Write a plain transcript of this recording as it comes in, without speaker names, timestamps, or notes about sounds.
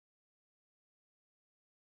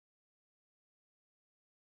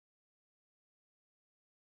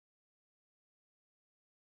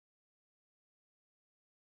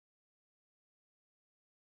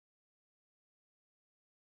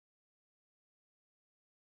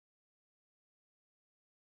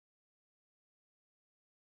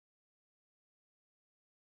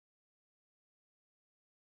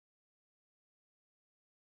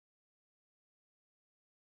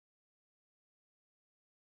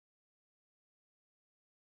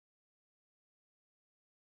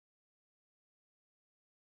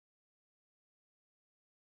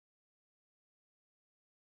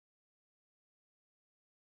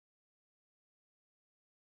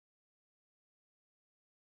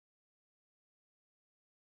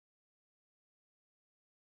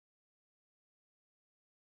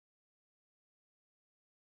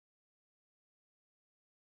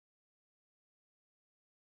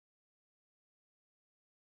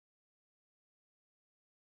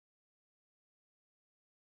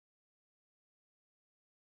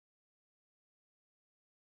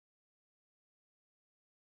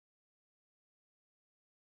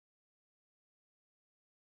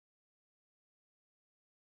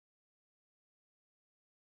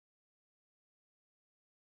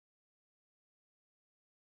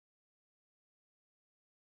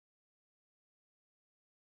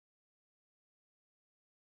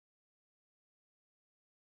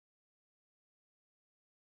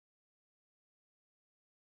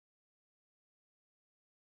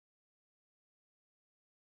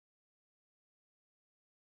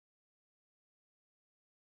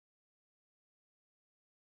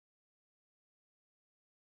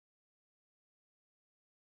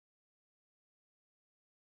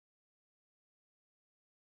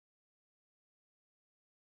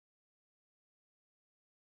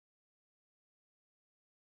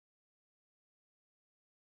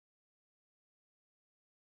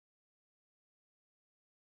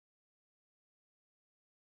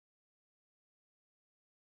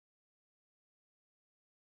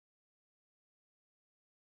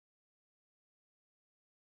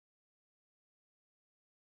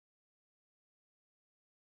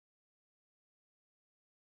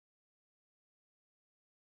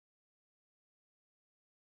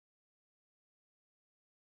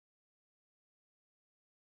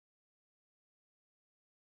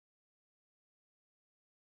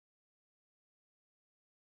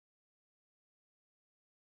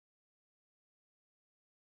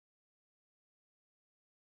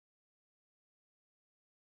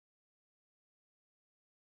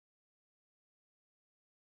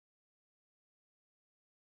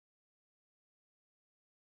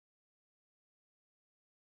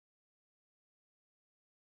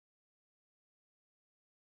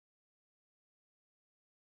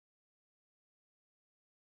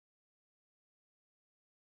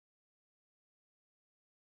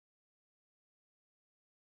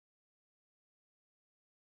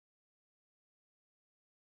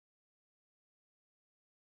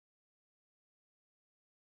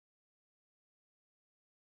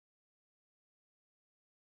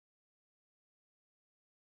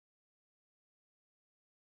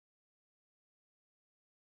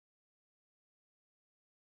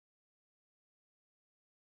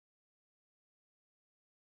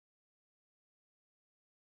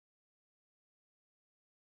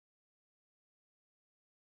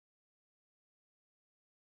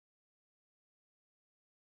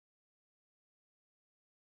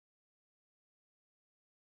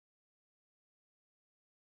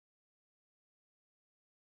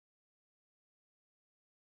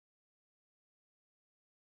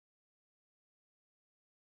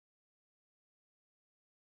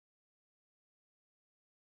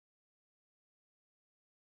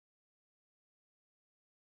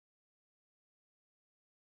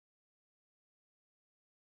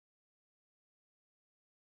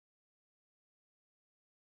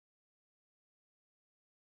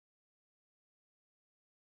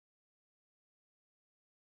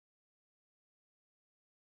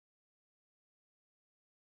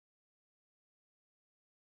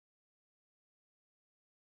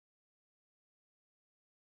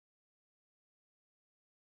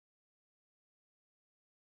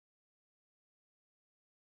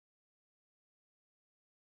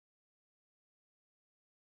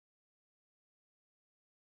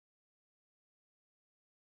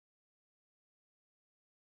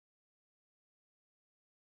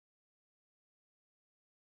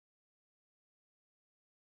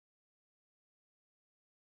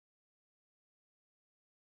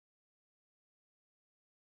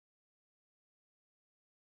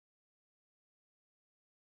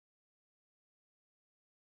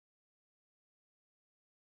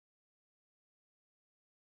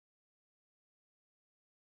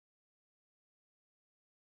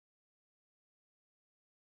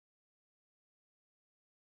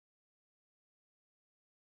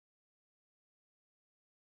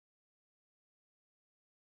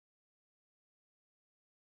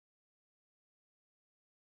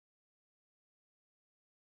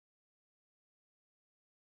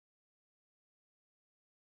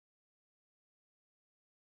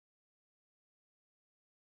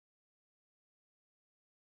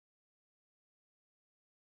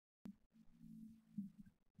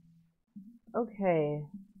Okay,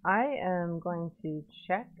 I am going to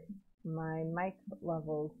check my mic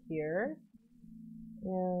levels here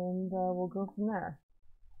and we'll go from there.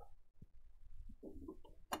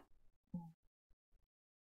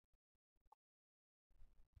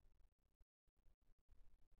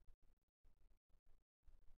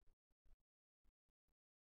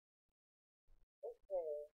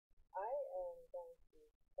 Okay, I am going to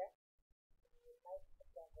check my mic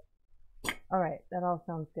levels. All right, that all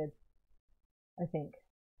sounds good, I think.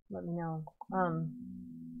 Let me know.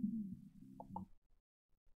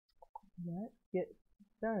 Let's get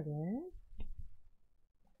started.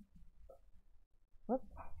 Whoops.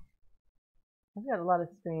 I've got a lot of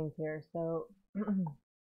screens here, so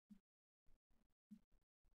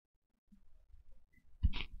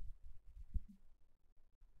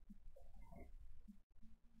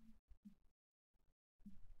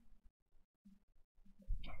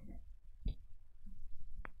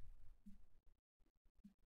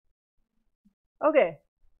okay.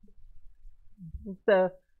 So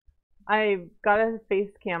I got a face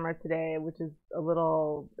camera today, which is a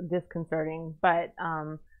little disconcerting, but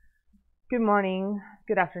good morning,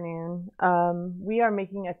 good afternoon. We are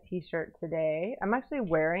making a t-shirt today. I'm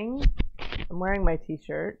wearing my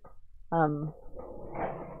t-shirt. Um,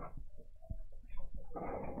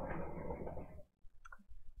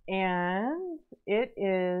 and it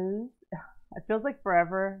feels like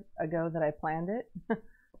forever ago that I planned it. So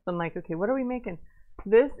I'm like, okay, what are we making?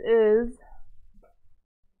 This is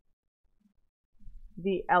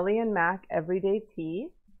the Ellie and Mac Everyday Tee,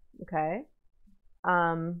 okay?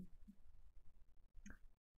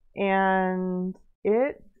 And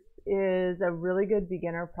it is a really good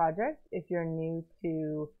beginner project if you're new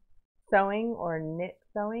to sewing or knit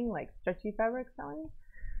sewing, like stretchy fabric sewing.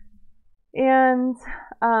 And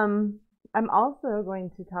I'm also going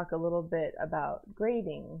to talk a little bit about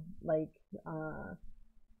grading, like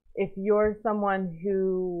if you're someone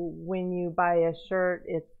who, when you buy a shirt,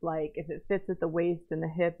 it's like if it fits at the waist and the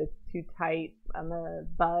hip, it's too tight on the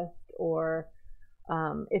bust, or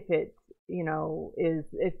if it,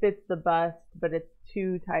 it fits the bust, but it's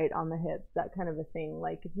too tight on the hips, that kind of a thing.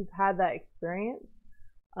 Like if you've had that experience,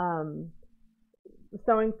 um,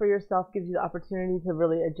 sewing for yourself gives you the opportunity to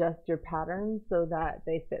really adjust your patterns so that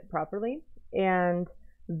they fit properly. And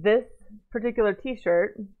this particular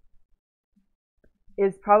t-shirt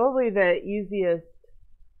is probably the easiest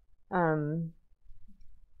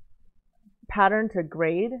pattern to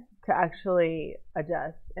grade, to actually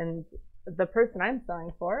adjust. And the person I'm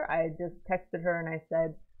sewing for, I just texted her and I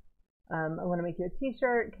said, I want to make you a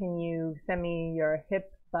t-shirt. Can you send me your hip,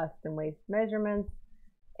 bust, and waist measurements?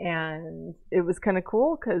 And it was kind of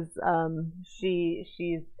cool because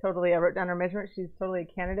she's totally, I wrote down her measurements. She's totally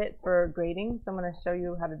a candidate for grading. So I'm going to show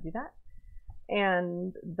you how to do that.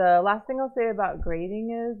 And the last thing I'll say about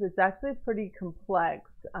grading is it's actually pretty complex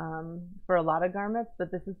for a lot of garments, but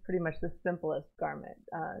this is pretty much the simplest garment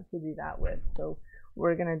to do that with. So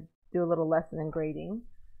we're going to do a little lesson in grading.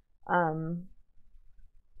 And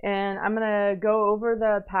I'm going to go over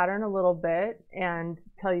the pattern a little bit and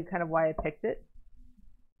tell you kind of why I picked it.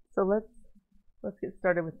 So let's get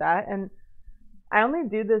started with that. And I only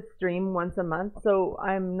do this stream once a month, so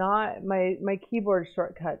I'm not, my keyboard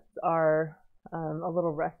shortcuts are a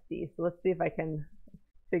little rusty. So let's see if I can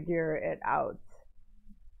figure it out.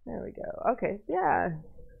 There we go. Okay, yeah.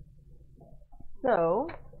 So,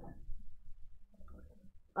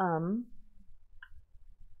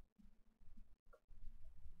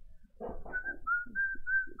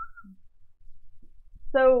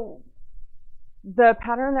 so the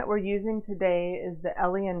pattern that we're using today is the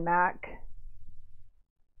Ellie and Mac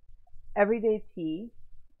Everyday Tee,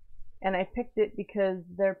 and I picked it because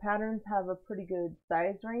their patterns have a pretty good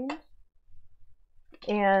size range,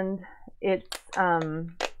 and it's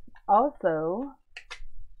also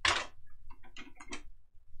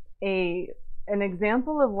an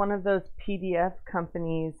example of one of those PDF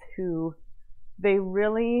companies who they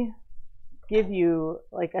really give you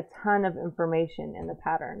like a ton of information in the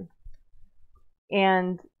pattern,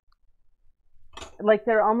 and like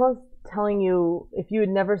they're almost telling you, if you had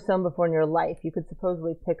never sewn before in your life, you could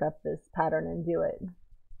supposedly pick up this pattern and do it.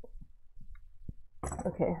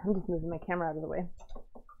 Okay, I'm just moving my camera out of the way.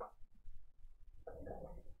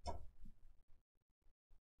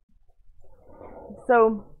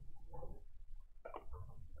 So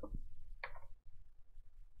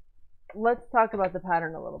let's talk about the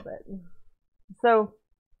pattern a little bit. So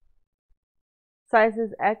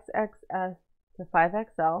sizes XXS to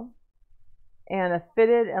 5XL, and a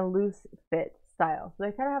fitted and loose fit style. So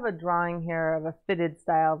they kind of have a drawing here of a fitted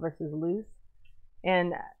style versus loose.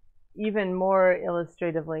 And even more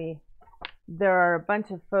illustratively, there are a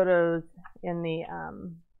bunch of photos in the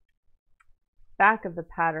back of the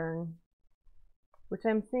pattern, which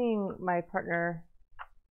I'm seeing my partner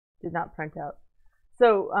did not print out.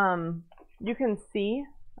 So you can see,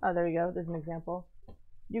 oh, there we go, there's an example.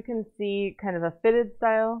 You can see kind of a fitted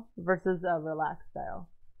style versus a relaxed style.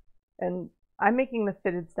 And I'm making the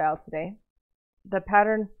fitted style today. The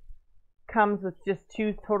pattern comes with just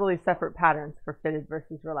two totally separate patterns for fitted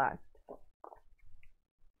versus relaxed.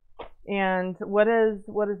 And what does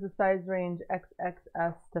the size range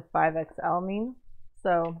XXS to 5XL mean?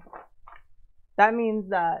 So that means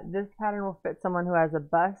that this pattern will fit someone who has a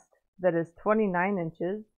bust that is 29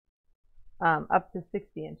 inches up to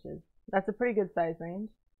 60 inches. That's a pretty good size range.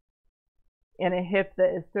 And a hip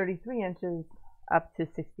that is 33 inches up to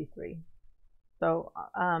 63. So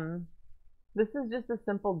this is just a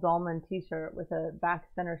simple dolman t-shirt with a back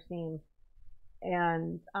center seam.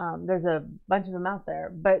 And there's a bunch of them out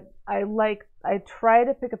there, but I try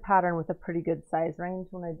to pick a pattern with a pretty good size range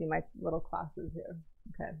when I do my little classes here.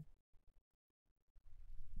 Okay.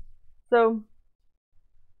 So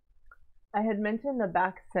I had mentioned the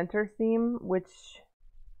back center seam, which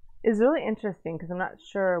is really interesting because I'm not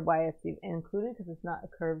sure why it's included because it's not a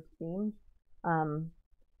curved seam.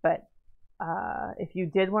 But if you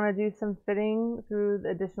did want to do some fitting through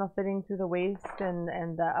additional fitting through the waist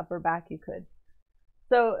and the upper back, you could.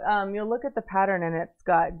 So you'll look at the pattern and it's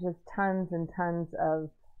got just tons and tons of,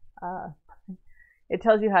 it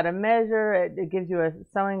tells you how to measure, it gives you a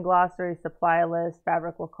sewing glossary, supply list,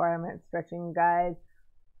 fabric requirements, stretching guides.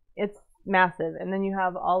 It's massive. And then you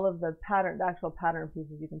have all of the pattern, the actual pattern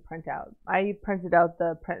pieces you can print out. I printed out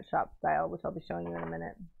the print shop style, which I'll be showing you in a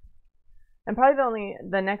minute. And probably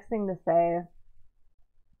the next thing to say,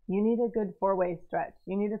 you need a good 4-way stretch.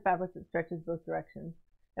 You need a fabric that stretches both directions.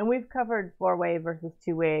 And we've covered 4-way versus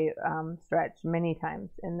 2-way stretch many times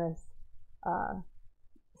in this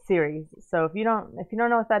series. So if you don't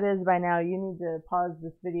know what that is by now, you need to pause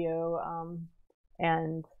this video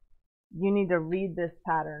and you need to read this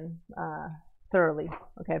pattern thoroughly.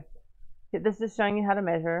 Okay, this is showing you how to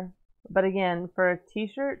measure. But again, for a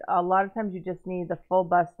t-shirt, a lot of times you just need the full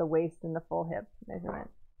bust, the waist, and the full hip measurement.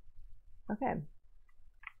 Okay,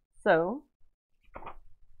 so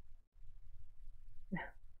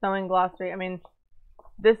sewing glossary. I mean,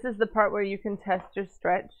 this is the part where you can test your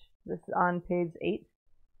stretch. This is on page 8.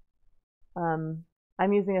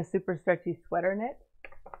 I'm using a super stretchy sweater knit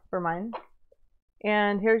for mine.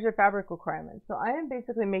 And here's your fabric requirements. So I am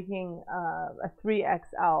basically making a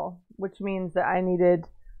 3XL, which means that I needed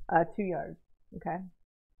 2 yards. Okay.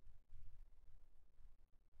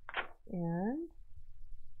 And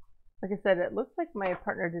like I said, it looks like my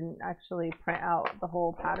partner didn't actually print out the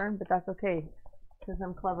whole pattern, but that's okay because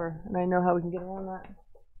I'm clever and I know how we can get around that.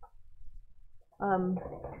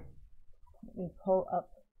 Let me pull up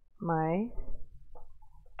my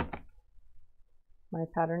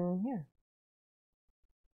pattern in here.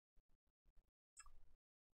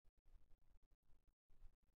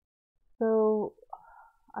 So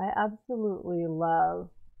I absolutely love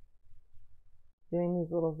doing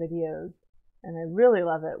these little videos, and I really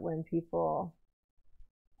love it when people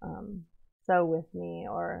sew with me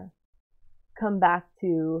or come back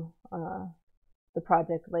to the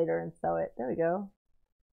project later and sew it. There we go.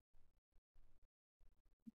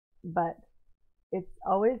 But it's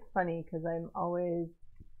always funny because I'm always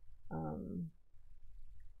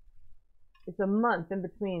it's a month in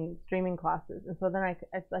between streaming classes, and so then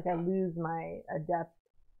it's like I lose my adept,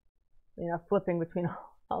 flipping between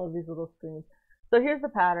all of these little screens. So here's the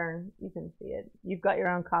pattern. You can see it. You've got your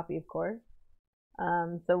own copy, of course.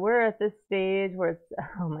 So we're at this stage where it's,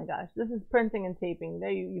 oh my gosh, this is printing and taping.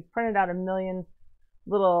 There you've printed out a million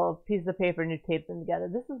little pieces of paper and you tape them together.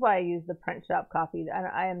 This is why I use the print shop copy.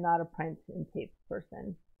 I am not a print and tape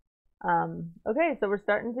person. Okay, so we're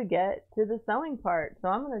starting to get to the sewing part. So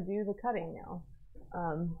I'm going to do the cutting now.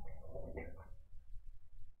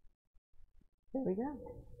 There we go.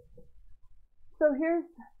 So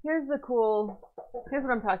here's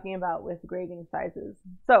what I'm talking about with grading sizes.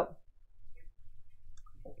 So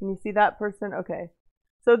can you see that person? Okay.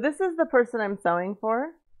 So this is the person I'm sewing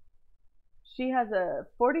for. She has a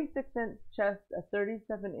 46-inch chest, a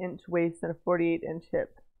 37-inch waist, and a 48-inch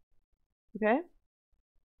hip. Okay?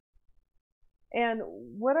 And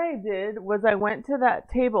what I did was I went to that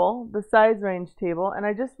table, the size range table, and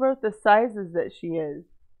I just wrote the sizes that she is.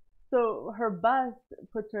 So her bust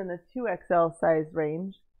puts her in the 2XL size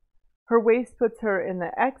range, her waist puts her in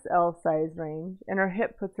the XL size range, and her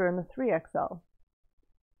hip puts her in the 3XL.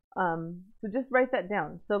 So just write that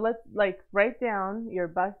down. So let's write down your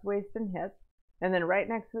bust, waist, and hip, and then right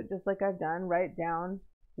next to it, just like I've done, write down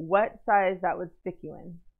what size that would stick you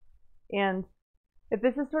in. And if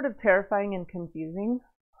this is sort of terrifying and confusing,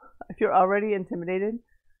 if you're already intimidated,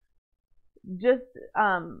 just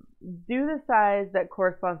do the size that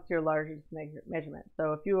corresponds to your largest measurement.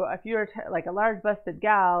 So if you're like a large busted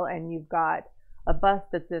gal and you've got a bust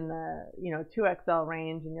that's in the 2XL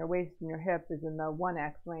range and your waist and your hip is in the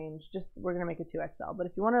 1X range, we're going to make a 2XL. But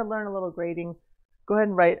if you want to learn a little grading, go ahead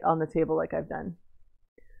and write on the table like I've done.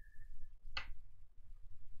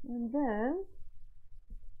 And then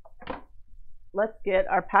let's get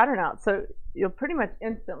our pattern out. So you'll pretty much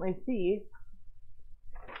instantly see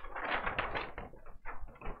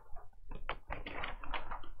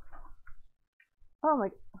oh my,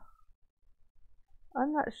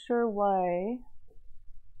 I'm not sure why.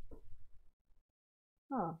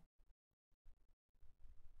 Huh.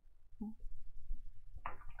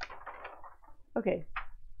 Okay.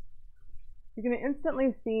 You're going to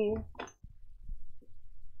instantly see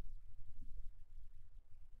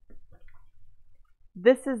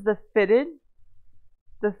this is the fitted,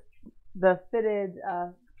 the fitted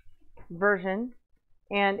version,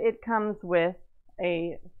 and it comes with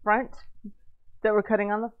a front that we're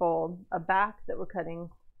cutting on the fold, a back that we're cutting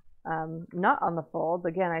not on the fold.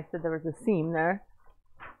 Again, I said there was a seam there.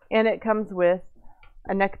 And it comes with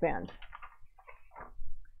a neckband.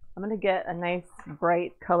 I'm going to get a nice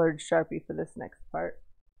bright colored Sharpie for this next part.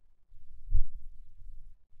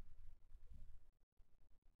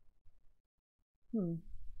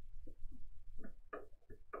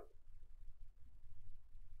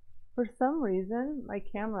 For some reason, my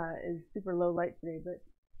camera is super low light today, but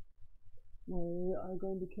we are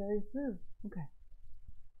going to carry through. Okay.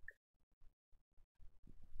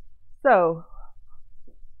 So,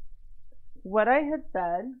 what I had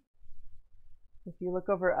said, if you look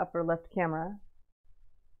over upper left camera,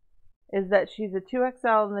 is that she's a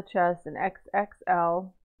 2XL in the chest, an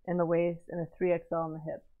XXL in the waist, and a 3XL in the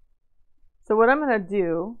hip. So what I'm going to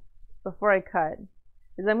do before I cut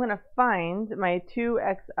is I'm going to find my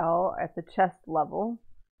 2XL at the chest level.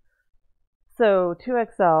 So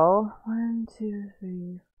 2XL, 1, 2,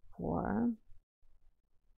 3, 4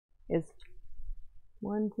 is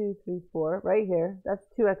 1, 2, 3, 4 right here. That's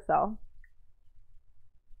 2XL.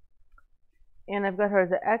 And I've got her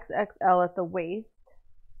as an XXL at the waist.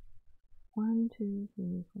 1, 2,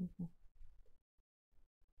 3, 4, 5.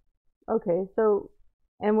 Okay, so,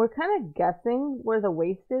 and we're kind of guessing where the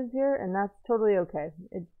waist is here, and that's totally okay.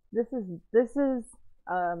 This is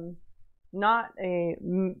not a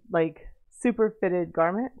like super fitted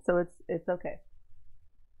garment, so it's okay.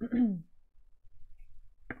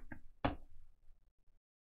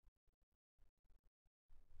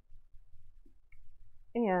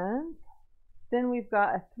 And then we've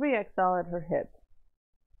got a 3XL at her hip.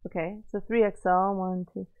 Okay, so 3XL, 1,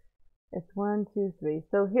 2, it's 1, 2, 3.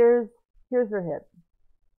 So here's her hip.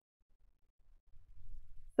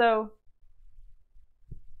 So,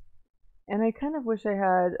 and I kind of wish I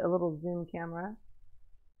had a little zoom camera.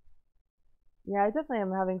 Yeah, I definitely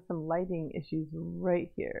am having some lighting issues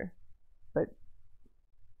right here. But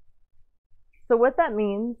so what that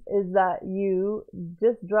means is that you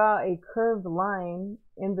just draw a curved line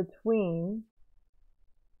in between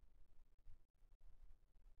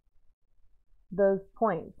those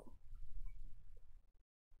points.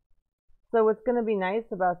 So what's going to be nice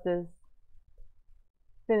about this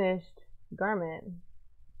finished garment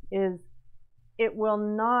is it will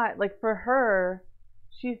not, like for her,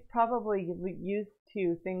 she's probably used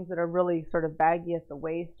to things that are really sort of baggy at the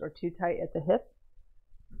waist or too tight at the hip.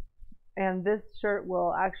 And this shirt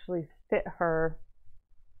will actually fit her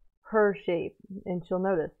shape, and she'll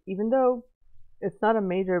notice, even though it's not a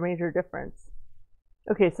major difference.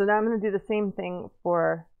 Okay, so now I'm going to do the same thing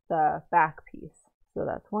for the back piece. So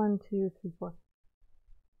that's 1, 2, 3, 4.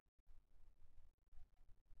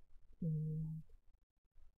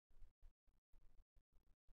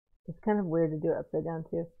 It's kind of weird to do it upside down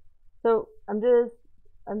too. So I'm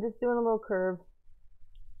just doing a little curve.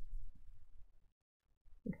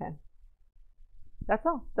 Okay. That's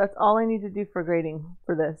all. That's all I need to do for grading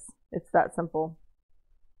for this. It's that simple.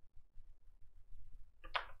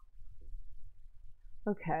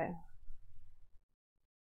 Okay.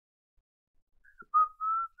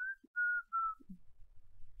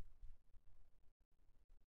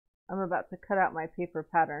 I'm about to cut out my paper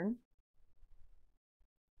pattern.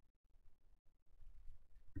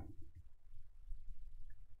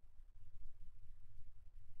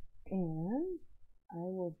 And I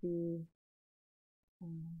will be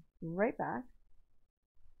right back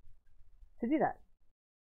to do that.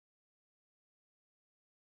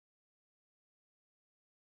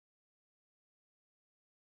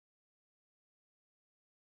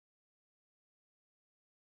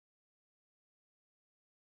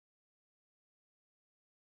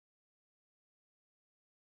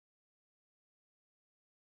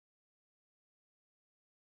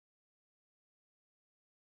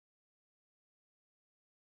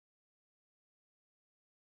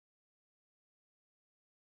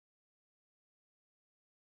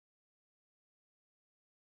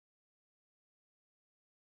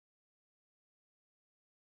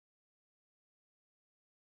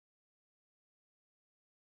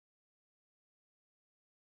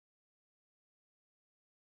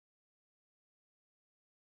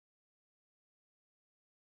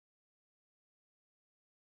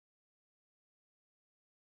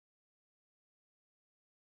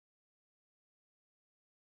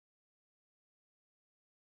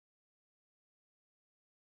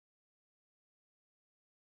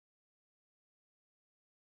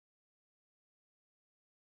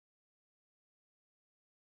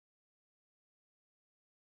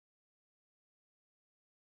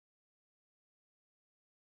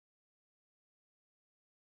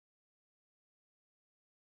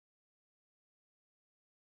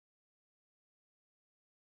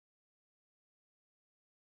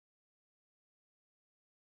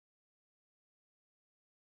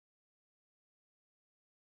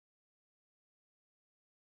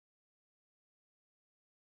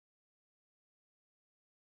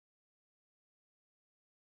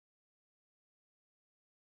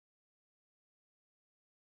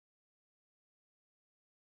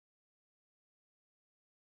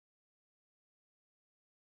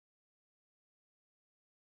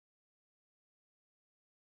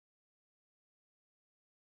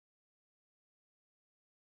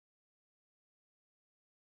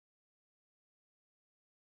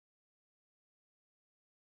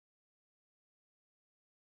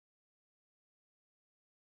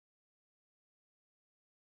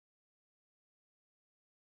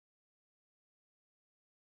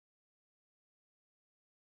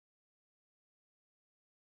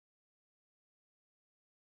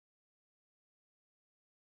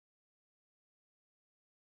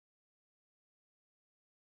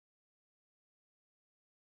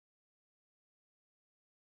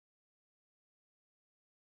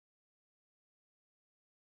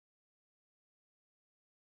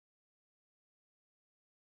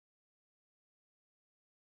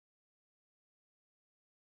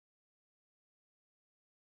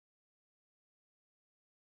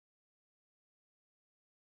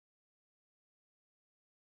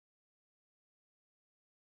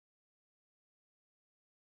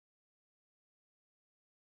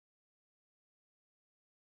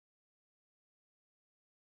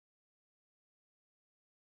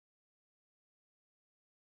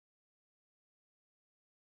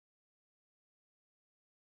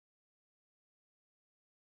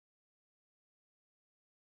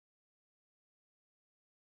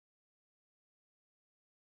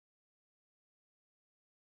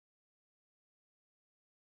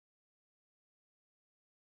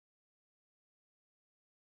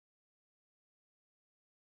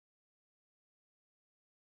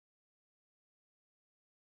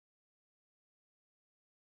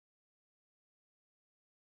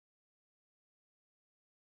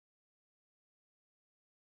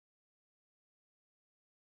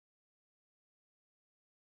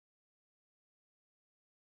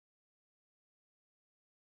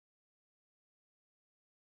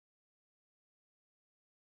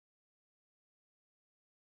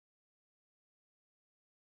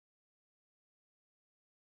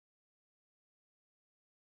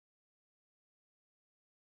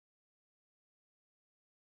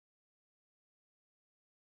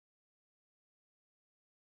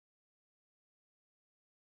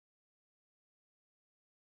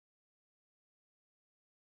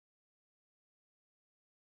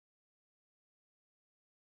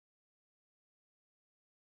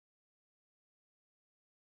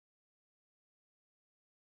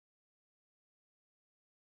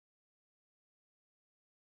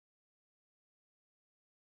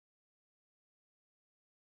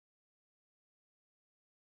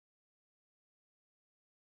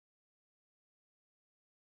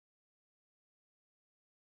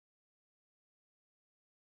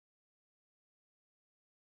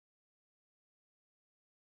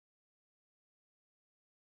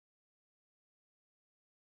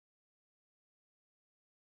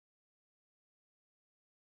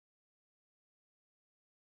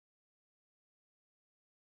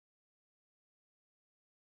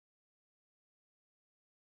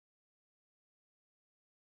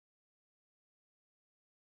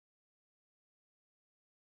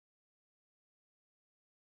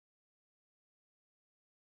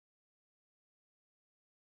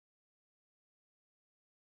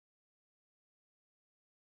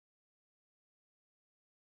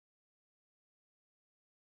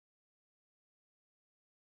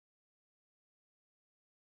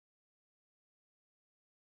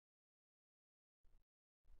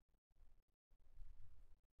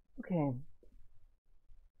 Okay.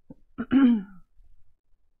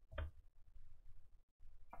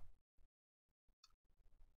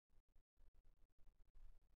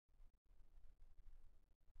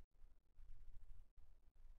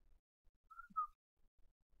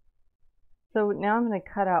 So now I'm going to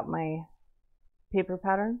cut out my paper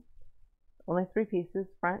pattern. Only 3 pieces,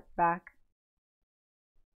 front, back.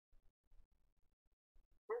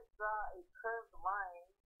 Just draw a curved line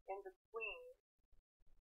in between.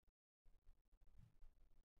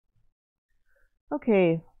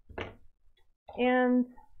 Okay. And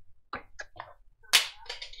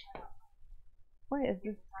why is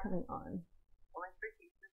this coming on? Only 3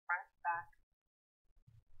 pieces, front, back.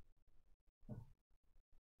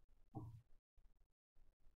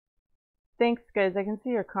 Thanks, guys. I can see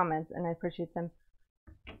your comments, and I appreciate them.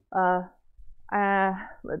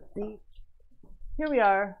 Let's see. Here we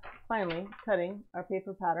are, finally, cutting our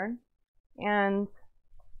paper pattern. And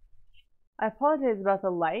I apologize about the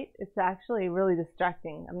light. It's actually really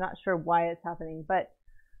distracting. I'm not sure why it's happening, but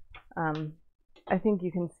I think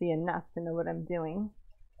you can see enough to know what I'm doing.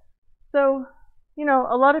 So, you know,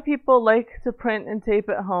 a lot of people like to print and tape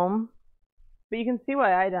at home, but you can see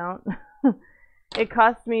why I don't. It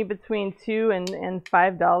costs me between $2 and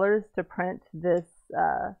 $5 to print this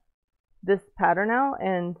this pattern out,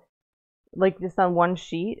 and like just on one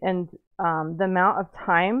sheet, and the amount of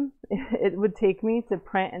time it would take me to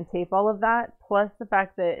print and tape all of that, plus the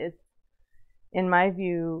fact that it's, in my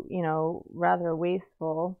view, you know, rather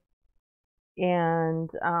wasteful, and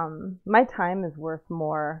my time is worth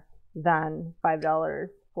more than $5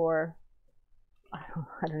 for, I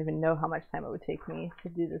don't even know how much time it would take me to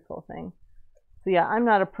do this whole thing. So yeah, I'm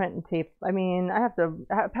not a print and tape. I mean, a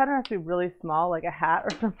pattern has to be really small, like a hat or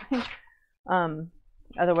something.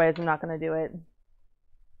 Otherwise, I'm not going to do it.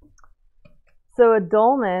 So a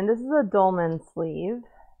dolman, this is a dolman sleeve,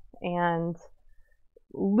 and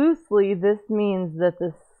loosely this means that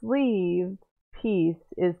the sleeve piece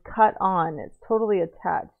is cut on. It's totally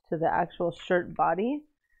attached to the actual shirt body,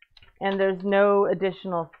 and there's no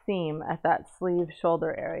additional seam at that sleeve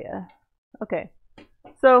shoulder area. Okay,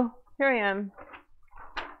 so here I am.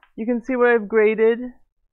 You can see where I've graded.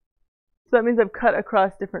 So that means I've cut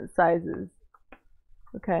across different sizes.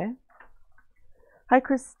 Okay. Hi,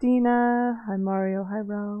 Christina. Hi, Mario. Hi,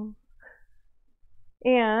 Ralph.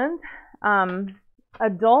 And a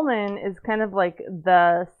dolman is kind of like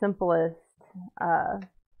the simplest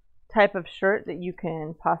type of shirt that you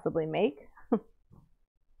can possibly make,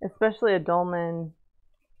 especially a dolman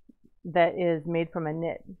that is made from a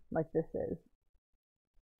knit like this is.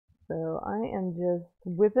 So I am just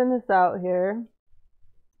whipping this out here,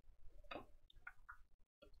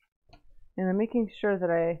 and I'm making sure that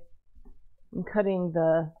I'm cutting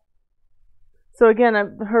the, so again,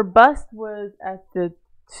 her bust was at the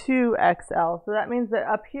 2XL, so that means that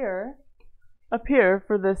up here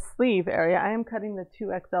for the sleeve area, I am cutting the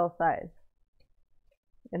 2XL size,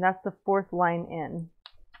 and that's the 4th line in.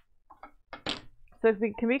 So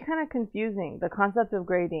it can be kind of confusing, the concept of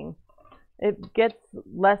grading. It gets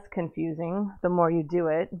less confusing the more you do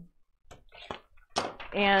it,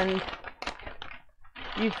 and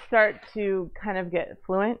you start to kind of get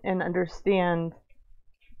fluent and understand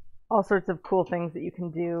all sorts of cool things that you can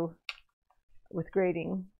do with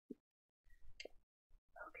grading.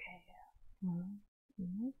 Okay.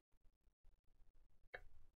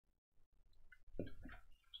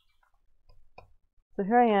 So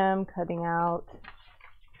here I am cutting out.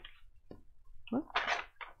 Whoops.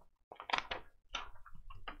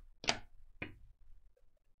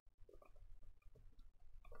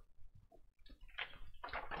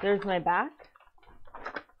 There's my back.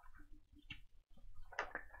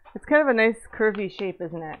 It's kind of a nice curvy shape,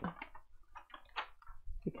 isn't it?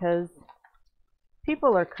 Because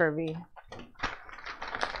people are curvy.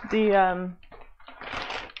 The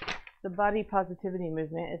body positivity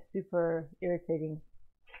movement is super irritating.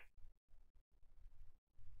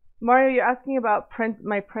 Mario, you're asking about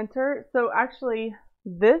my printer. So actually,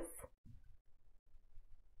 this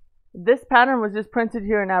pattern was just printed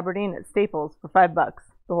here in Aberdeen at Staples for $5.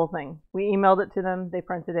 The whole thing. We emailed it to them, they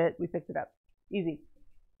printed it, we picked it up. Easy.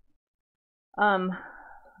 But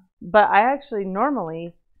I actually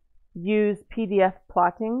normally use PDF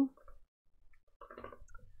plotting,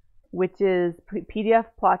 which is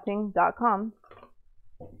pdfplotting.com,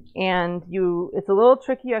 and it's a little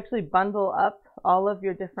tricky. You actually bundle up all of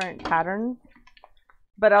your different patterns,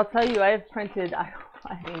 but I'll tell you, I have printed, I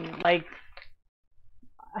mean, like,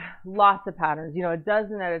 lots of patterns, you know, a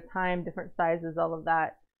dozen at a time, different sizes, all of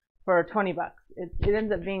that, for $20. It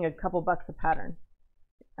ends up being a couple bucks a pattern.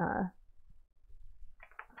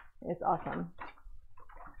 It's awesome.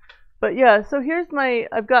 But yeah, so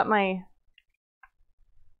I've got my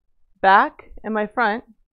back and my front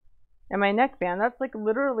and my neckband. That's like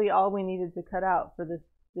literally all we needed to cut out for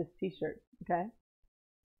this t-shirt, okay?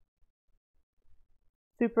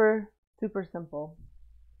 Super, super simple.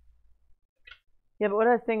 Yeah, but what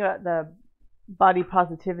I was saying about the body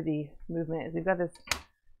positivity movement is we've got this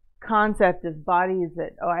concept of bodies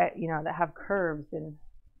that that have curves, and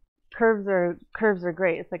curves are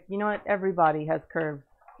great. It's like, you know what, everybody has curves.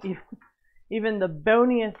 Even the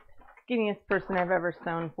boniest, skinniest person I've ever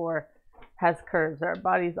sewn for has curves. Our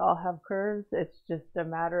bodies all have curves. It's just a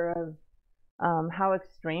matter of how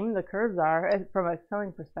extreme the curves are from a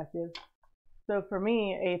sewing perspective. So for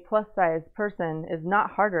me, a plus size person is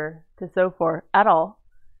not harder to sew for at all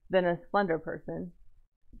than a slender person.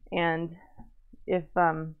 And if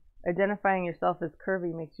identifying yourself as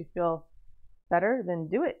curvy makes you feel better, then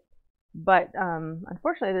do it. But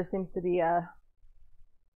unfortunately, there seems to be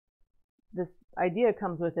this idea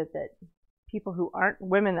comes with it that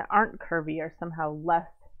women that aren't curvy are somehow less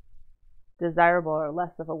desirable or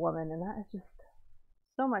less of a woman, and that is just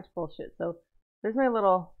so much bullshit. So there's my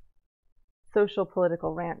little social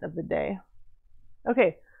political rant of the day.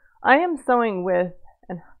 Okay, I am sewing with,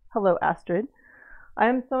 and hello Astrid, I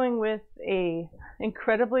am sewing with a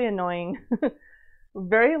incredibly annoying,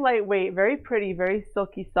 very lightweight, very pretty, very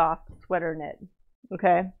silky soft sweater knit.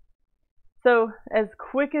 Okay, so as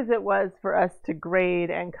quick as it was for us to grade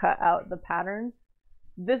and cut out the pattern,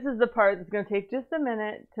 this is the part that's going to take just a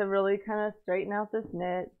minute to really kind of straighten out this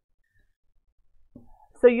knit.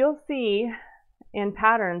 So you'll see in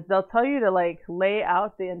patterns, they'll tell you to like lay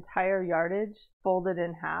out the entire yardage folded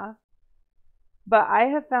in half. But I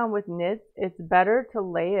have found with knits, it's better to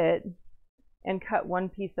lay it and cut one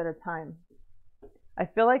piece at a time. I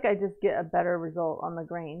feel like I just get a better result on the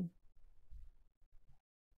grain.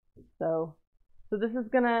 So this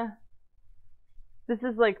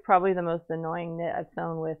is like probably the most annoying knit I've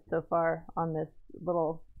sewn with so far on this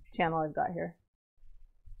little channel I've got here.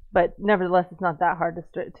 But nevertheless, it's not that hard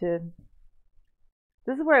to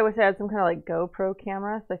this is where I wish I had some kind of like GoPro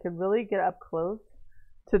camera so I could really get up close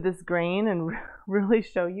to this grain and really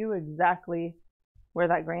show you exactly where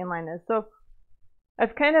that grain line is. So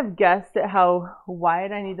I've kind of guessed at how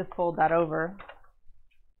wide I need to fold that over.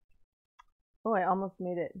 Oh, I almost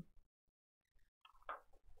made it.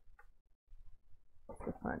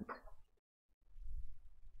 The front.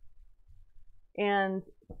 And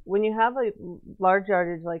when you have a large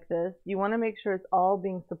yardage like this, you want to make sure it's all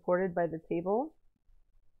being supported by the table.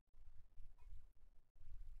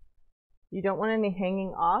 You don't want any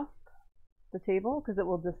hanging off the table because it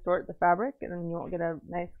will distort the fabric and then you won't get a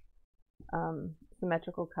nice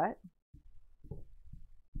symmetrical cut.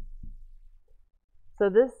 So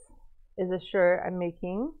this is a shirt I'm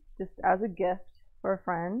making just as a gift for a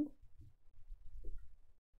friend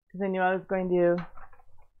because I knew I was going to,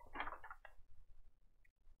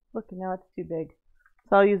 look, now it's too big.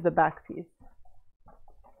 So I'll use the back piece.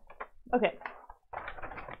 Okay.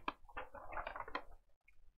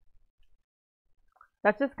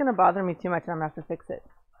 That's just going to bother me too much and I'm going to have to fix it.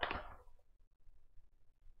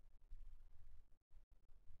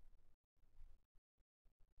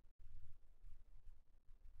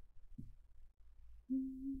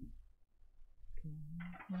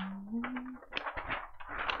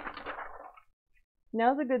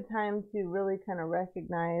 Now's a good time to really kind of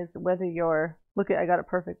recognize whether I got it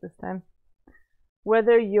perfect this time,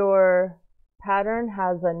 whether your pattern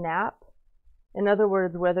has a nap. In other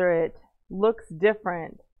words, whether it looks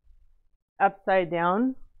different upside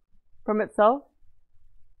down from itself.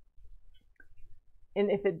 And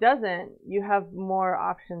if it doesn't, you have more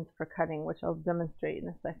options for cutting, which I'll demonstrate in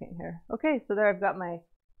a second here. Okay, so there I've got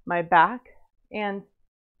my back. And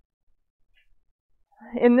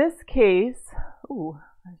in this case, ooh,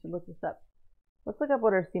 I should look this up. Let's look up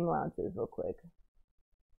what our seam allowance is real quick.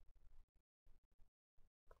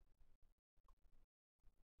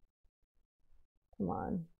 Come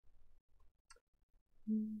on.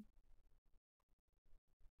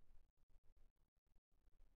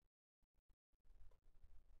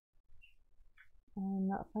 I'm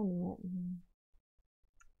not finding it.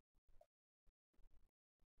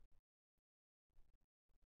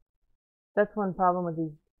 That's one problem with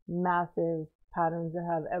these massive patterns that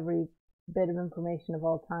have every bit of information of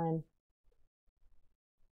all time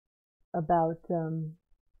about,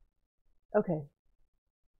 okay.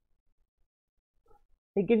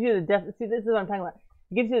 It gives you see, this is what I'm talking about.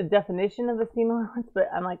 It gives you the definition of the seam allowance, but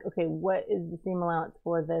I'm like, okay, what is the seam allowance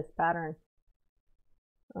for this pattern?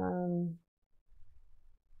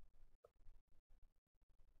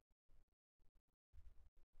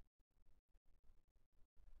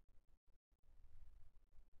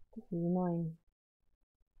 This is annoying.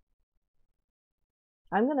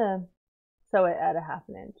 I'm gonna sew it at a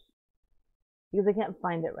 1/2 inch because I can't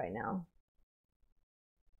find it right now.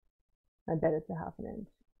 I bet it's a 1/2 inch.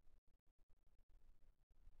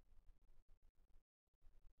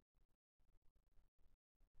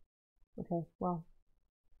 Okay, well,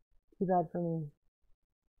 too bad for me.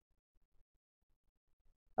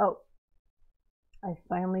 Oh, I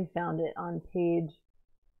finally found it on page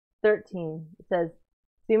 13. It says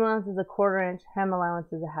seam allowance is a 1/4 inch, hem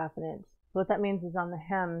allowance is a 1/2 inch. So what that means is on the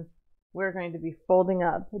hem, we're going to be folding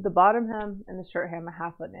up the bottom hem and the shirt hem a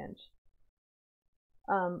 1/2 inch.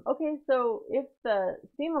 Okay, so if the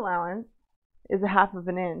seam allowance is a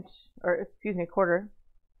 1/2 inch, or excuse me, 1/4,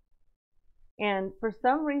 and for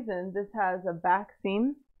some reason this has a back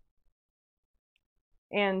seam,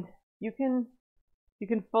 and you can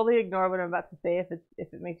fully ignore what I'm about to say if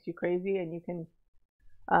it makes you crazy, and you can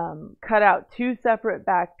cut out 2 separate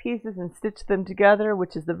back pieces and stitch them together,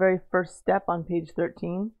 which is the very first step on page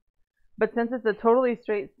 13. But since it's a totally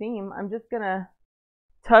straight seam, I'm just gonna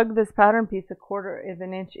tug this pattern piece a 1/4 of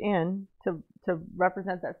an inch in to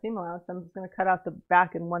represent that seam allowance. I'm just gonna cut out the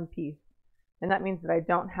back in one piece, and that means that I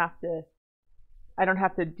don't have to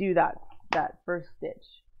do that first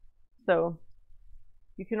stitch. So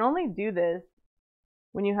you can only do this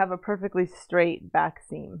when you have a perfectly straight back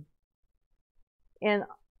seam. And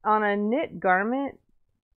on a knit garment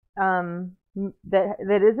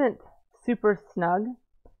that isn't super snug,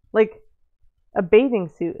 like a bathing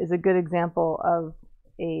suit is a good example of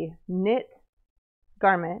a knit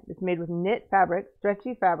garment. It's made with knit fabric,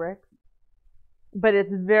 stretchy fabric, but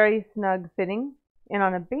it's very snug fitting. And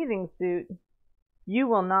on a bathing suit, you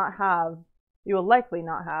will likely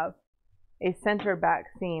not have a center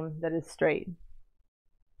back seam that is straight.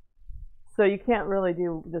 So you can't really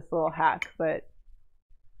do this little hack, but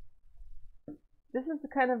this is the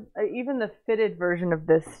kind of, even the fitted version of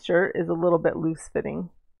this shirt is a little bit loose fitting.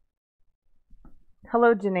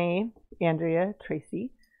 Hello, Janae, Andrea,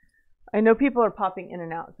 Tracy. I know people are popping in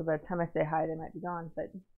and out, so by the time I say hi, they might be gone,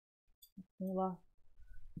 but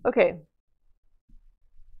okay.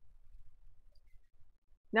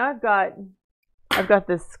 Now I've got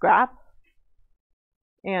this scrap,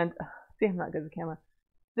 and see, I'm not good with the camera.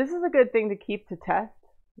 This is a good thing to keep to test.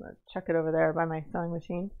 Let's chuck it over there by my sewing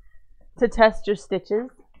machine to test your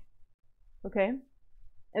stitches. Okay.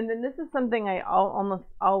 And then this is something I almost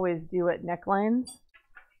always do at necklines.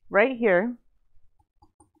 Right here,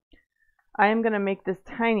 I am going to make this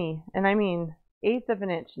tiny, and I mean 1/8 of an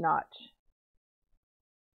inch notch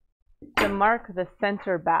to mark the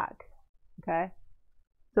center back. Okay.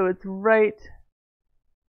 So it's right,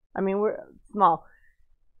 I mean, we're small.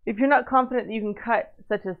 If you're not confident that you can cut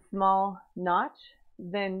such a small notch,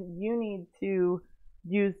 then you need to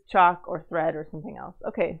use chalk or thread or something else.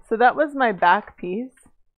 Okay, so that was my back piece.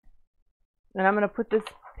 And I'm going to put this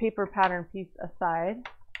paper pattern piece aside.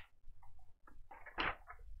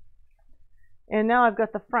 And now I've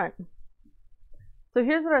got the front. So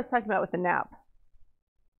here's what I was talking about with the nap.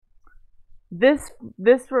 This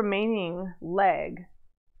remaining leg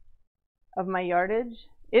of my yardage,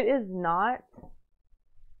 it is not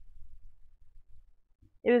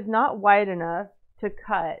wide enough to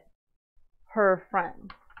cut her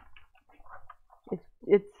front.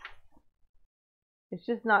 It's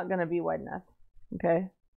just not going to be wide enough, okay?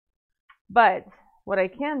 But what I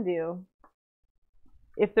can do,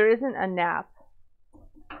 if there isn't a nap,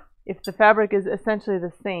 if the fabric is essentially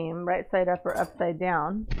the same, right side up or upside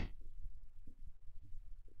down,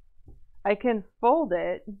 I can fold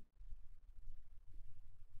it.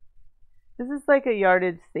 This is like a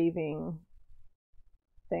yardage saving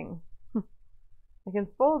thing. I can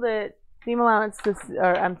fold it, seam allowance to,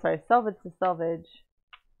 or I'm sorry, selvage to selvage,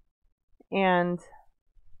 and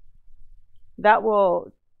that's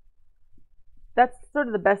sort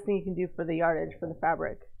of the best thing you can do for the yardage for the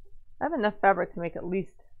fabric. I have enough fabric to make at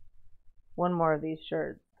least one more of these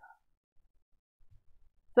shirts.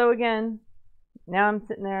 So again, now I'm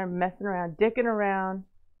sitting there messing around, dicking around.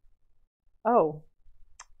 Oh,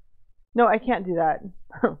 no, I can't do that.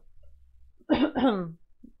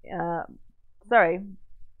 Sorry.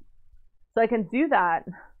 So I can do that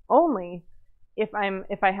only if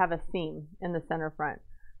I have a seam in the center front.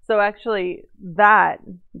 So actually that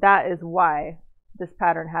is why this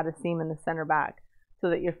pattern had a seam in the center back, so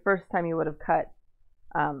that your first time you would have cut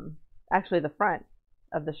actually the front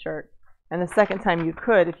of the shirt, and the second time you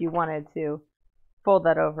could, if you wanted to, fold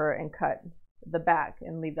that over and cut the back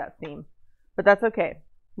and leave that seam. But that's okay.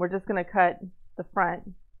 We're just going to cut the front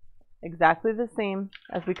exactly the same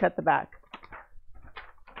as we cut the back.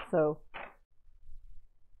 So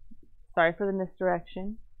sorry for the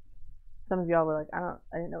misdirection. some of y'all were like, I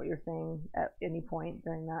didn't know what you're saying at any point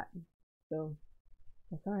during that. So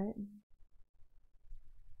that's all right.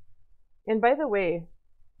 And by the way,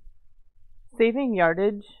 saving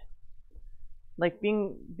yardage, like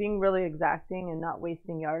being really exacting and not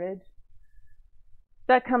wasting yardage,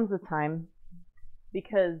 that comes with time.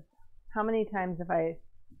 Because how many times have I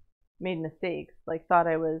made mistakes, like thought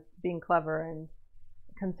I was being clever and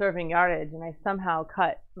conserving yardage, and I somehow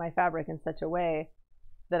cut my fabric in such a way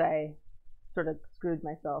that I sort of screwed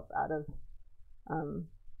myself out of,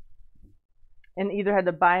 and either had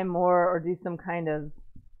to buy more or do some kind of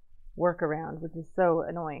workaround, which is so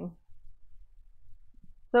annoying.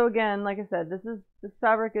 So again, like I said, this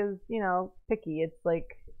fabric is, you know, picky. It's like,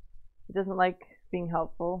 it doesn't like being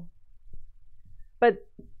helpful. But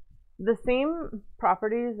the same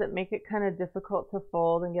properties that make it kind of difficult to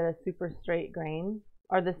fold and get a super straight grain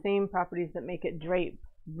are the same properties that make it drape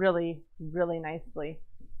really, really nicely,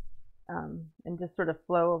 and just sort of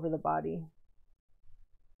flow over the body.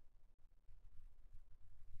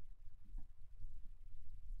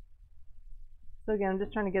 So again, I'm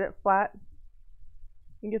just trying to get it flat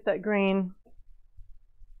and get that grain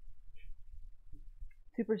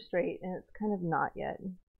super straight, and it's kind of not yet.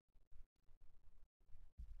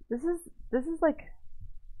 This is like,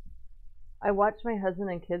 I watch my husband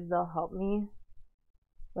and kids, they'll help me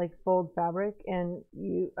like fold fabric, and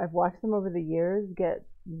I've watched them over the years get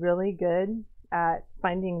really good at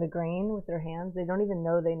finding the grain with their hands. They don't even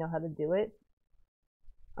know they know how to do it,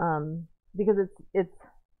 because it's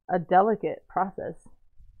a delicate process.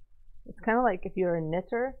 It's kind of like if you're a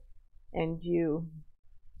knitter and you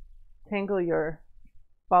tangle your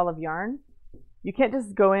ball of yarn, you can't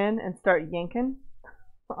just go in and start yanking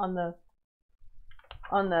on the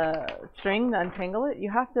string to untangle it.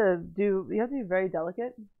 You have to be very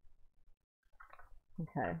delicate.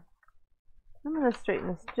 Okay, I'm going to straighten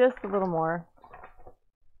this just a little more.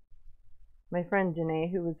 My friend Janae,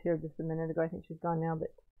 who was here just a minute ago, I think she's gone now, but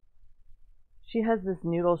she has this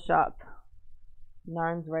noodle shop,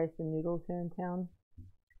 Narn's Rice and Noodles, here in town,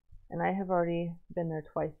 and I have already been there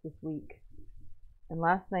twice this week. And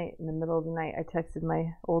last night, in the middle of the night, I texted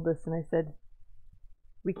my oldest and I said,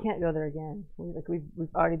 we can't go there again.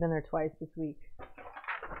 We've already been there twice this week.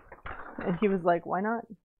 And he was like, why not?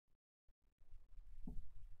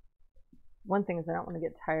 One thing is I don't want to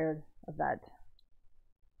get tired of that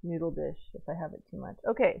noodle dish if I have it too much.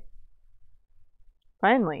 Okay.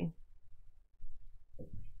 Finally.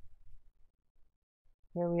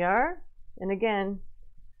 Here we are. And again,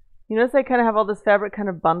 you notice I kind of have all this fabric kind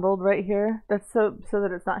of bundled right here. That's so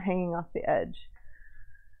that it's not hanging off the edge.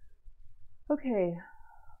 Okay.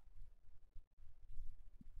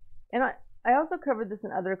 And I also covered this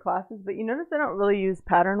in other classes, but you notice I don't really use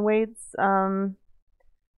pattern weights.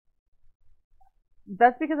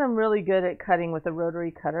 That's because I'm really good at cutting with a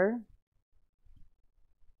rotary cutter.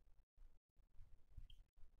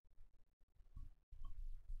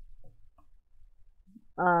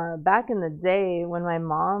 Back in the day when my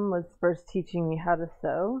mom was first teaching me how to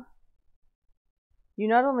sew, you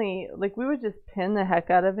not only, like, we would just pin the heck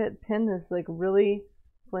out of it, pin this like really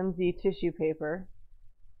flimsy tissue paper,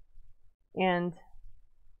 and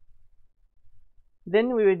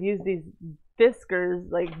then we would use these Fiskars,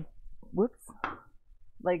 like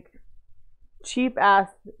cheap ass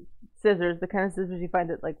scissors, the kind of scissors you find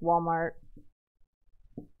at like Walmart,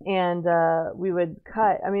 and we would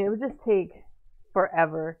cut. I mean, it would just take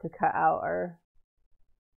forever to cut out our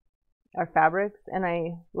fabrics, and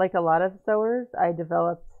I, like a lot of sewers, I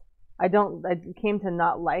came to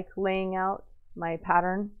not like laying out my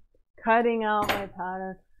pattern, cutting out my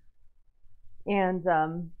pattern, and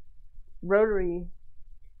the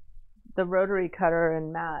rotary cutter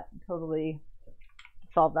and mat totally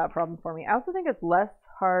solved that problem for me. I also think it's less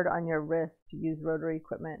hard on your wrist to use rotary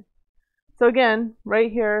equipment. So again,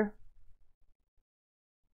 right here,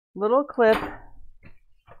 little clip,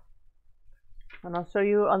 and I'll show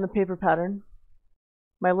you on the paper pattern.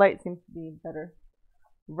 My light seems to be better.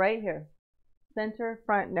 Right here, center,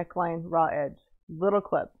 front, neckline, raw edge, little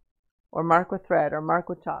clip, or mark with thread, or mark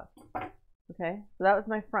with chalk. Okay, so that was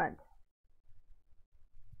my front.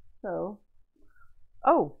 So,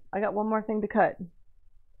 oh, I got one more thing to cut.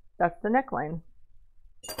 That's the neckline.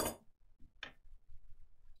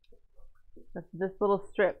 That's this little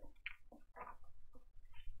strip.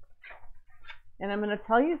 And I'm going to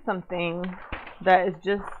tell you something that is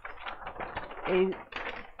just a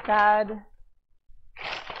sad,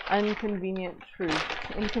 inconvenient truth.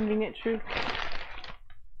 Inconvenient truth.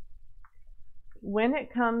 When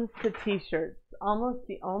it comes to t-shirts, almost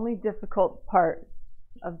the only difficult part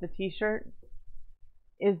of the t-shirt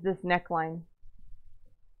is this neckline.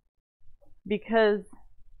 because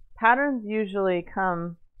patterns usually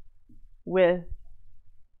come with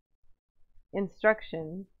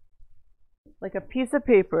instructions, like a piece of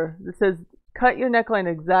paper that says cut your neckline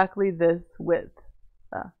exactly this width,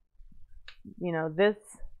 this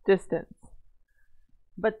distance.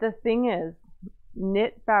 But the thing is,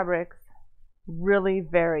 knit fabrics really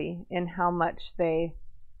vary in how much they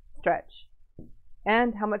stretch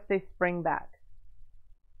and how much they spring back.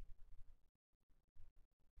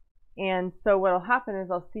 And so what will happen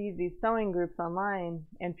is I'll see these sewing groups online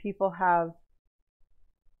and people have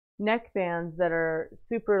neckbands that are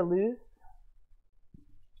super loose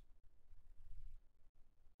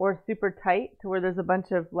or super tight to where there's a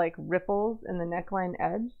bunch of like ripples in the neckline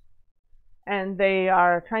edge, and they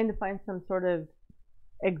are trying to find some sort of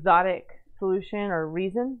exotic solution or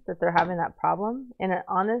reason that they're having that problem. And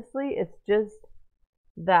honestly, it's just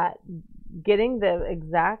that getting the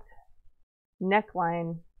exact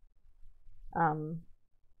neckline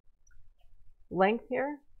length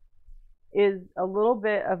here is a little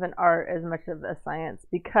bit of an art as much of a science,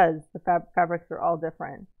 because the fabrics are all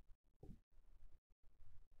different.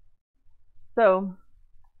 So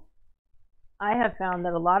I have found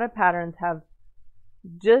that a lot of patterns have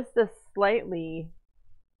just a slightly,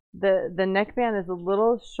 the neckband is a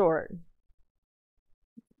little short.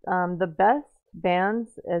 The best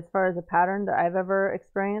bands as far as a pattern that I've ever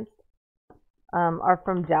experienced are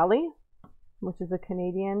from Jally, which is a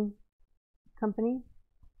Canadian company.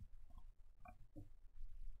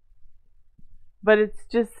 But it's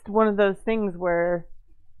just one of those things where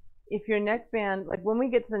if your neckband, like when we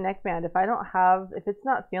get to the neckband, if it's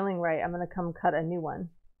not feeling right, I'm going to come cut a new one.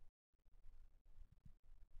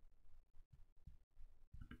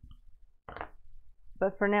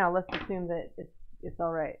 But for now, let's assume that it's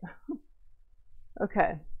all right.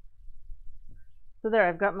 Okay. So there,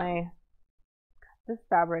 I've got this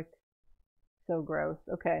fabric, so gross.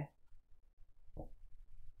 Okay.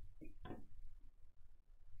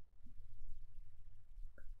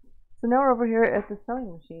 So now we're over here at the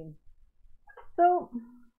sewing machine. So,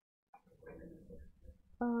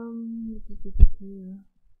 there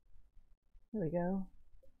we go.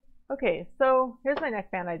 Okay, so here's my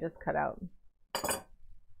neckband I just cut out. Do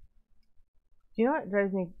you know what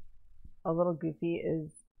drives me a little goofy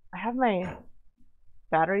is I have my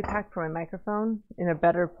battery pack for my microphone in a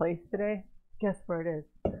better place today. Guess where it is?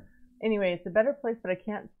 Anyway, it's a better place, but I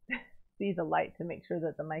can't see the light to make sure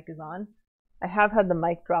that the mic is on. I have had the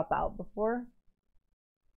mic drop out before.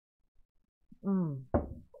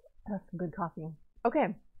 That's some good coffee.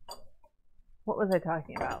 Okay. What was I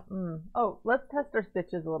talking about? Oh, let's test our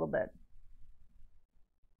stitches a little bit.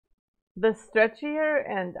 The stretchier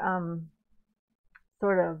and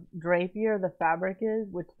sort of drapier the fabric is,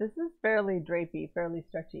 which this is fairly drapey, fairly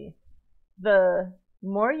stretchy, the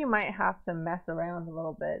more you might have to mess around a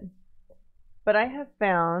little bit. But I have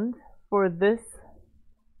found for this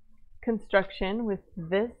construction with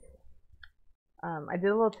this, I did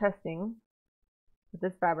a little testing with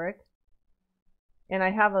this fabric, and I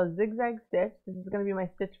have a zigzag stitch. This is going to be my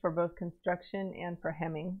stitch for both construction and for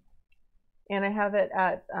hemming, and I have it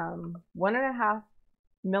at 1.5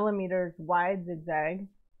 millimeters wide zigzag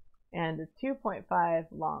and a 2.5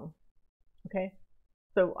 long. Okay,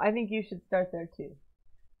 so I think you should start there too.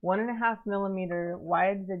 1.5 millimeter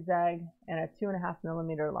wide zigzag and a 2.5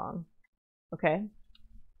 millimeter long. Okay.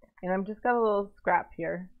 And I've just got a little scrap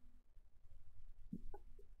here.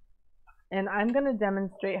 And I'm going to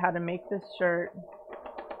demonstrate how to make this shirt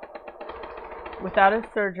without a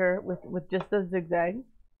serger, with just a zigzag.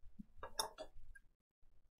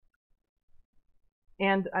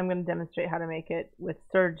 And I'm going to demonstrate how to make it with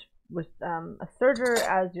a serger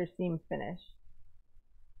as your seam finish.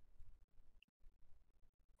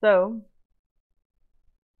 So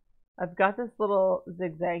I've got this little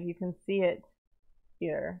zigzag. You can see it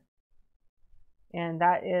here. And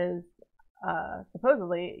that is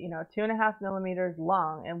supposedly, 2.5 millimeters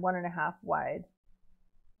long and 1.5 wide.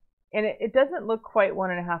 And it doesn't look quite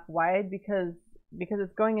 1.5 wide because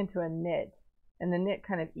it's going into a knit, and the knit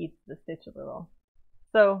kind of eats the stitch a little.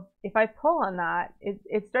 So if I pull on that,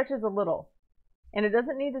 it stretches a little, and it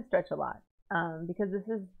doesn't need to stretch a lot because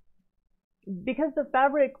the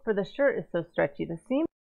fabric for the shirt is so stretchy. The seam.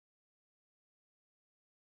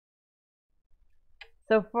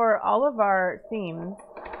 So for all of our seams,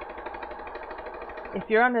 if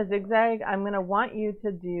you're on a zigzag, I'm going to want you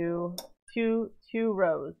to do two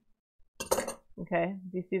rows. Okay,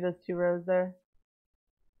 do you see those 2 rows there?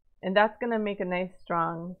 And that's going to make a nice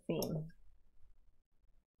strong seam.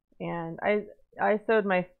 And I sewed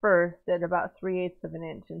my first at about 3/8 of an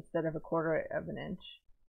inch instead of 1/4 of an inch.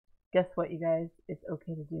 Guess what, you guys? It's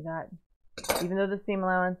okay to do that. Even though the seam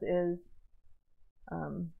allowance is a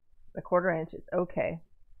 1/4 inch, it's okay.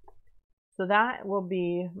 So that will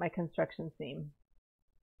be my construction seam.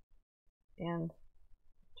 And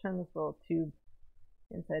turn this little tube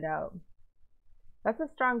inside out. That's a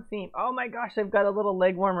strong seam. Oh my gosh, I've got a little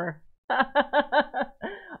leg warmer. I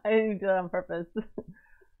didn't do that on purpose.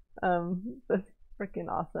 That's freaking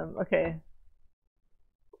awesome. Okay.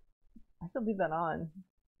 I should leave that on.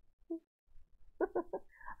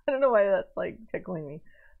 I don't know why that's like tickling me.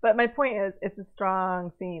 But my point is, it's a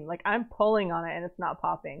strong seam. Like I'm pulling on it and it's not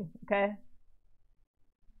popping, okay?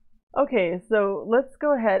 Okay, so let's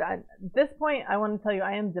go ahead. At this point, I want to tell you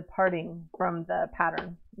I am departing from the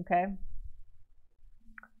pattern, okay?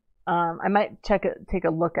 I might take a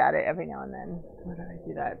look at it every now and then. Why did I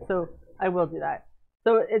do that? So I will do that.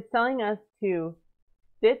 So it's telling us to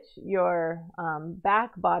stitch your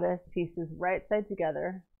back bodice pieces right side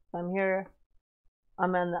together. So I'm here,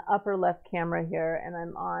 I'm on the upper left camera here, and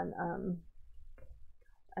I'm on,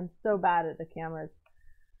 I'm so bad at the cameras.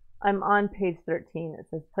 I'm on page 13. It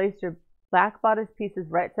says place your back bodice pieces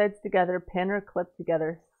right sides together, pin or clip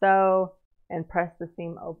together, sew, and press the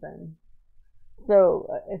seam open. So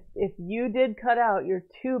if you did cut out your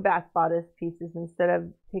 2 back bodice pieces instead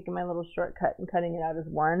of taking my little shortcut and cutting it out as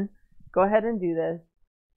 1, go ahead and do this.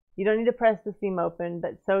 You don't need to press the seam open,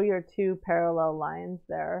 but sew your 2 parallel lines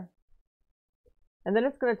there. And then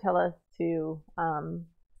it's going to tell us to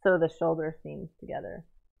sew the shoulder seams together.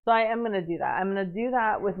 So I am going to do that. I'm going to do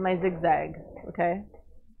that with my zigzag, okay?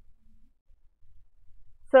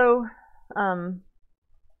 So, there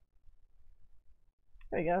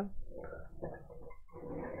we go.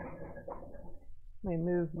 Let me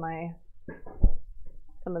move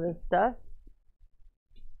some of this stuff.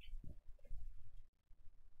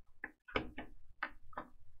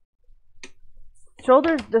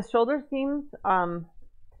 The shoulder seams,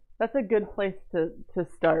 that's a good place to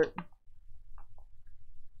start.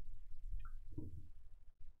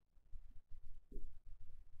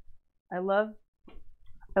 I love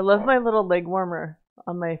my little leg warmer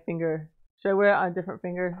on my finger. Should I wear it on a different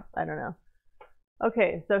finger? I don't know.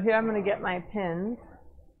 Okay, so here I'm going to get my pins.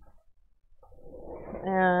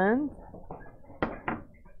 And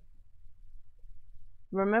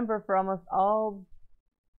remember, for almost all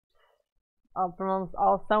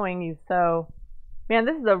sewing, you sew. Man,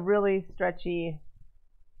 this is a really stretchy,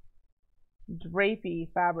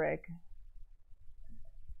 drapey fabric.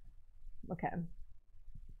 Okay.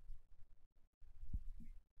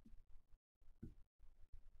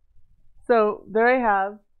 So there I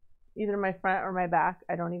have either my front or my back.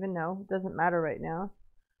 I don't even know. It doesn't matter right now.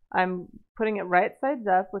 I'm putting it right sides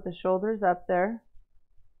up with the shoulders up there.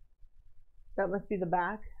 That must be the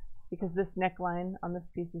back because this neckline on this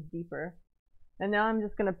piece is deeper. And now I'm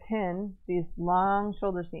just going to pin these long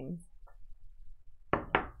shoulder seams.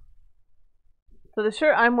 So the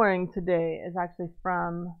shirt I'm wearing today is actually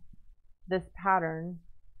from this pattern,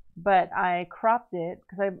 but I cropped it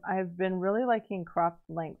because I've been really liking cropped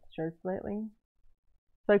length shirts lately.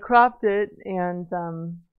 So I cropped it and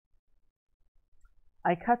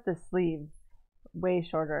I cut the sleeves way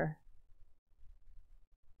shorter.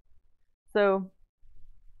 So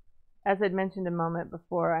as I'd mentioned a moment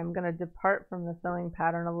before, I'm going to depart from the sewing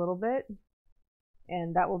pattern a little bit,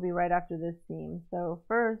 and that will be right after this seam. So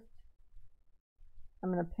first,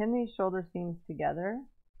 I'm going to pin these shoulder seams together.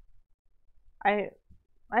 I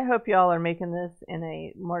hope y'all are making this in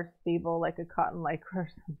a more stable, like a cotton lycra or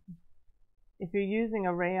something. If you're using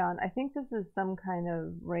a rayon, I think this is some kind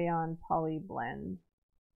of rayon poly blend.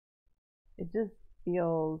 It just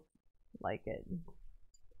feels like it.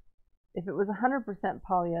 If it was 100%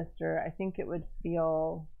 polyester, I think it would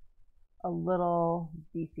feel a little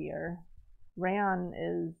beefier. Rayon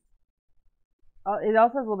is, it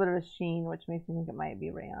also has a little bit of a sheen, which makes me think it might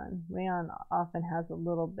be rayon. Rayon often has a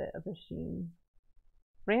little bit of a sheen.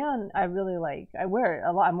 Rayon I really like. I wear it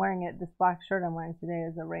a lot. I'm wearing it, this black shirt I'm wearing today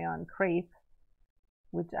is a rayon crepe,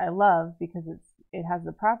 which I love because it has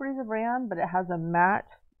the properties of rayon, but it has a matte,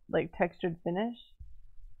 like textured finish,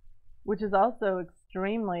 which is also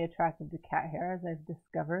extremely attractive to cat hair, as I've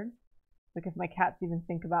discovered. Like if my cats even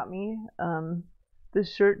think about me,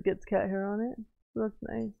 this shirt gets cat hair on it. So that's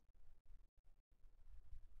nice.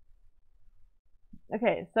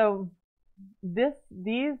 Okay, so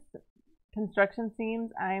these construction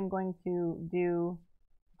seams I am going to do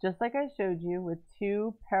just like I showed you with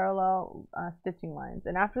 2 parallel stitching lines.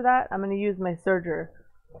 And after that, I'm going to use my serger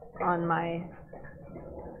on my,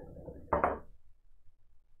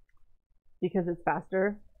 because it's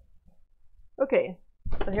faster. Okay,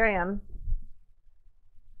 so here I am.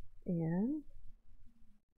 And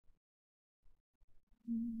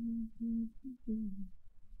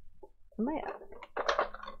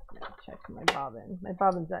Check my bobbin. My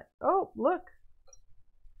bobbin's at, oh, look.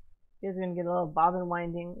 You guys are going to get a little bobbin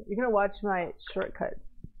winding. You're going to watch my shortcut.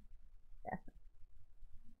 Yeah.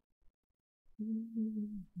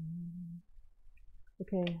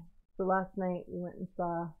 Okay, so last night we went and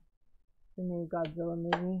saw the new Godzilla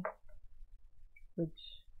movie, which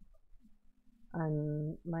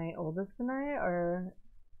my oldest and I are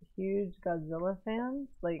huge Godzilla fans.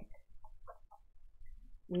 Like,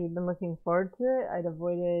 we've been looking forward to it. I'd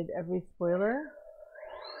avoided every spoiler.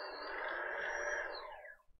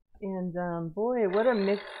 And boy, what a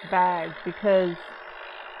mixed bag, because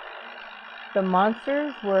the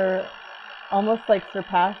monsters were almost like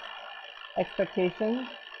surpassed expectations,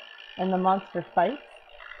 and the monster fights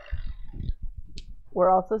were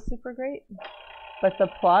also super great, but the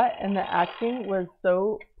plot and the acting was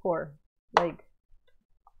so poor. Like,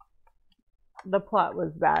 the plot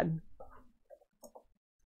was bad.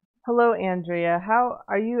 Hello, Andrea. How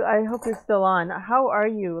are you? I hope you're still on. How are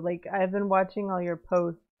you? Like, I've been watching all your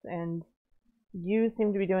posts, and you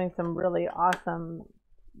seem to be doing some really awesome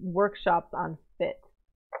workshops on fit,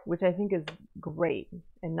 which I think is great,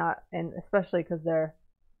 and especially because they're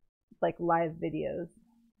like live videos.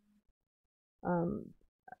 I'm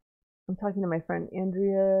talking to my friend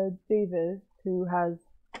Andrea Davis, who has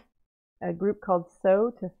a group called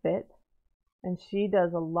Sew to Fit, and she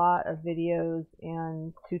does a lot of videos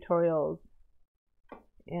and tutorials,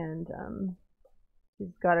 and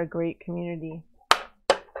she's got a great community.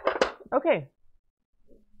 Okay.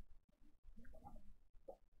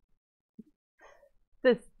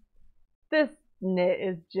 This knit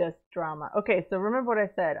is just drama. Okay, so remember what I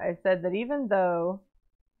said. I said that even though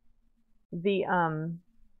the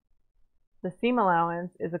seam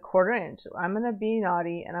allowance is 1/4 inch, I'm gonna be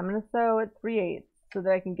naughty and I'm gonna sew at 3/8 so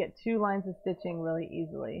that I can get 2 lines of stitching really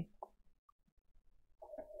easily.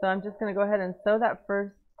 So I'm just gonna go ahead and sew that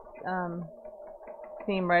first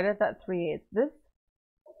seam right at that 3/8.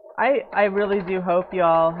 I really do hope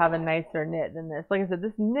y'all have a nicer knit than this. Like I said,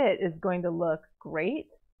 this knit is going to look great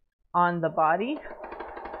on the body,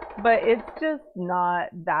 but it's just not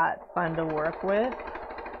that fun to work with.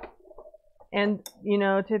 And, you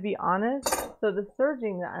know, to be honest, so the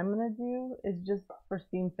serging that I'm going to do is just for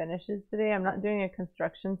seam finishes today. I'm not doing a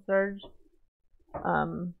construction serge.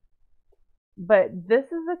 But this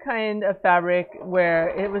is the kind of fabric where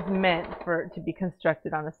it was meant to be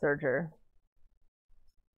constructed on a serger.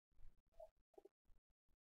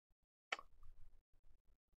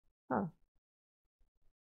 Huh.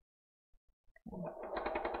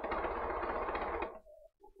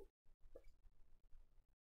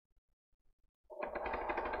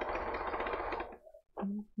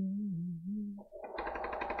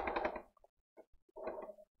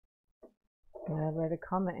 Yeah, I'll write a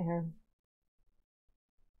comment here.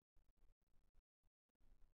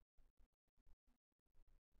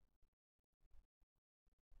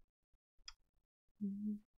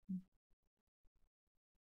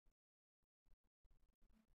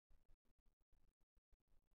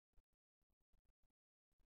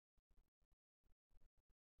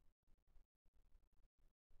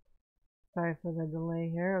 Sorry for the delay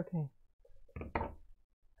here. Okay.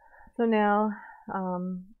 So now,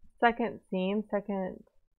 second seam,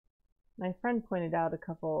 my friend pointed out a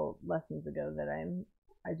couple lessons ago that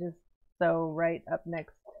I just sew right up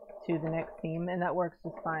next to the next seam, and that works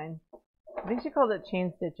just fine. I think she called it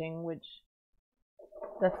chain stitching, which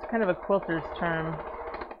that's kind of a quilter's term.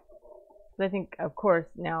 So I think, of course,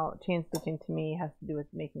 now chain stitching to me has to do with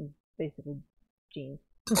making basically jeans.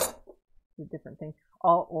 It's a different thing.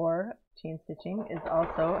 Or chain stitching is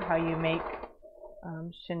also how you make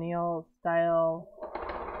chenille style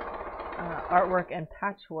artwork and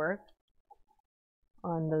patchwork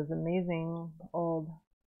on those amazing old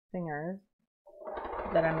singers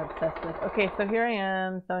that I'm obsessed with. Okay, so here I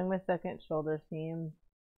am sewing my second shoulder seam.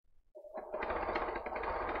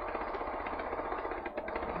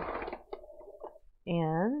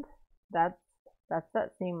 And that's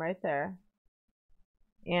that seam right there.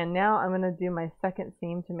 And now I'm going to do my second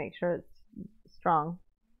seam to make sure it's strong.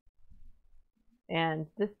 And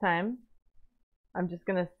this time I'm just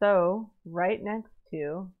going to sew right next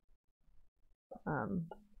to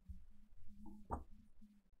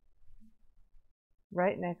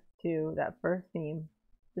that first seam,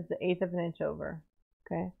 just 1/8 of an inch over.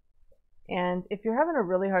 Okay. And if you're having a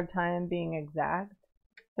really hard time being exact,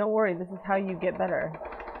 don't worry, this is how you get better.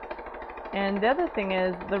 And the other thing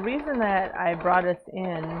is, the reason that I brought us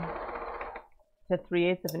in to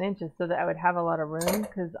 3/8 of an inch is so that I would have a lot of room,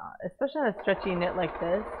 because especially on a stretchy knit like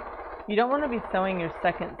this, you don't want to be sewing your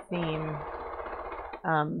second seam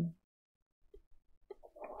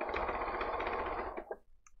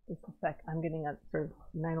Just a sec, I'm getting a sort of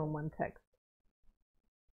 911 text.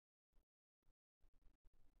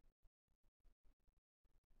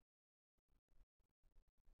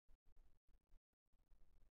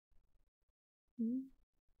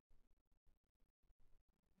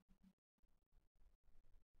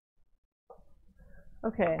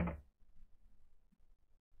 Okay.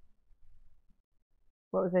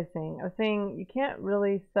 What was I saying? I was saying you can't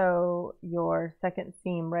really sew your second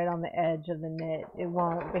seam right on the edge of the knit. It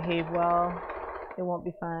won't behave well. It won't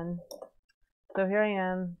be fun. So here I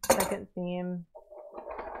am, second seam.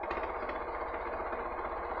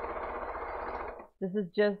 This is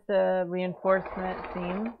just a reinforcement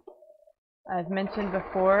seam. I've mentioned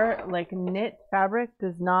before, like knit fabric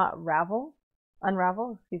does not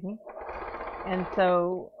unravel, excuse me. And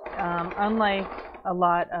so, unlike a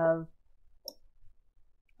lot of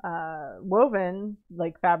woven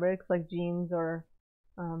like fabrics, like jeans or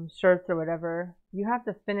shirts or whatever, you have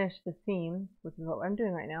to finish the seams, which is what I'm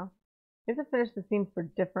doing right now. You have to finish the seams for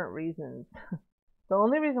different reasons. The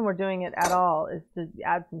only reason we're doing it at all is to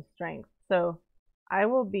add some strength. So I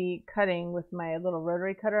will be cutting with my little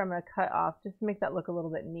rotary cutter. I'm going to cut off just to make that look a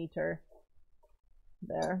little bit neater.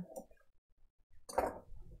 There.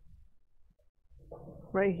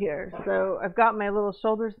 Right here. So I've got my little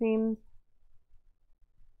shoulder seams.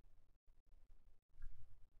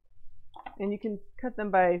 And you can cut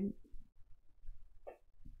them by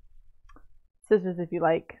scissors if you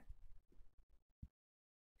like.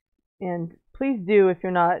 And please do if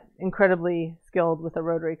you're not incredibly skilled with a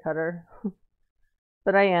rotary cutter.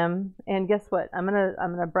 But I am, and guess what? I'm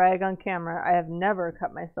gonna brag on camera. I have never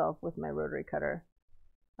cut myself with my rotary cutter.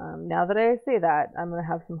 Now that I say that, I'm gonna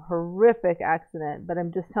have some horrific accident. But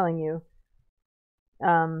I'm just telling you.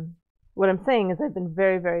 What I'm saying is I've been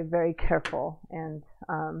very, very, very careful, and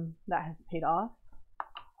that has paid off.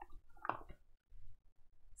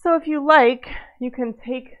 So if you like, you can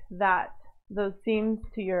take those seams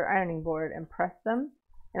to your ironing board and press them,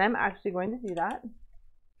 and I'm actually going to do that.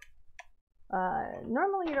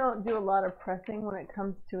 Normally you don't do a lot of pressing when it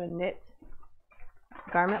comes to a knit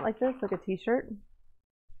garment like this, like a t-shirt,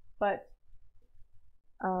 but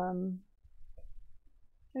I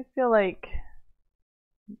feel like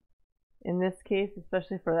in this case,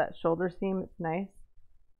 especially for that shoulder seam, it's nice.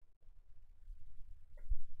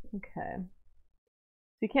 Okay.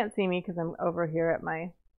 So you can't see me because I'm over here at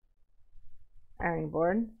my ironing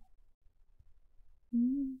board.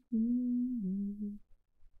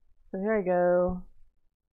 So here I go.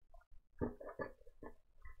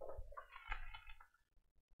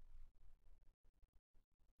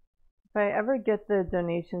 If I ever get the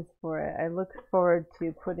donations for it, I look forward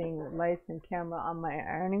to putting lights and camera on my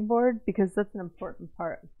ironing board because that's an important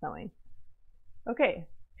part of sewing. Okay.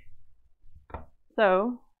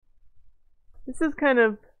 So this is kind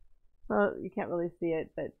of, well, you can't really see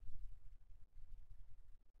it, but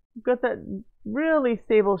I've got that really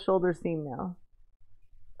stable shoulder seam now.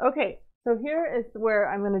 Okay, so here is where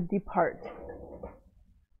I'm going to depart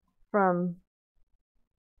from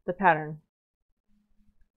the pattern.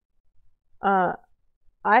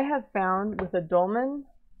 I have found with a dolman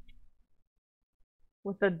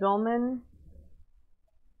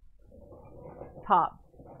top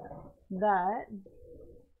that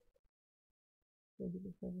there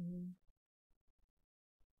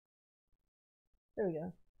we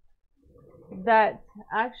go. That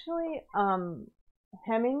actually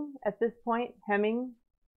hemming at this point, hemming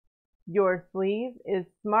your sleeve is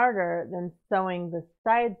smarter than sewing the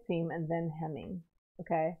side seam and then hemming.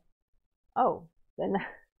 Okay. Oh, then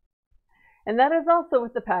and that is also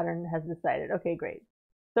what the pattern has decided. Okay, great.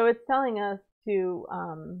 So it's telling us to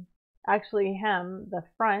actually hem the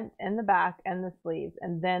front and the back and the sleeves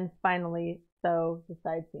and then finally sew the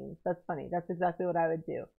side seams. That's funny. That's exactly what I would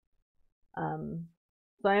do.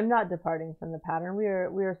 So I am not departing from the pattern. We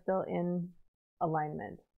are still in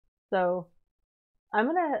alignment. So I'm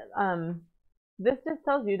gonna this just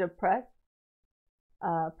tells you to press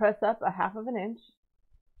up 1/2 inch.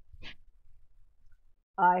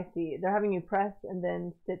 I see. They're having you press and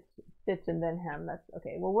then stitch and then hem. That's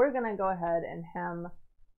okay. Well, we're gonna go ahead and hem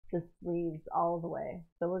the sleeves all the way.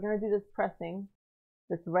 So we're gonna do this pressing.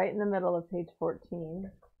 That's right in the middle of page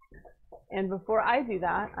 14. And before I do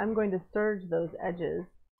that, I'm going to serge those edges.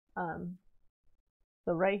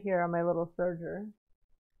 So right here on my little serger.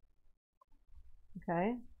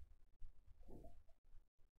 Okay.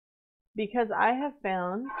 Because I have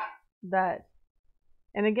found that,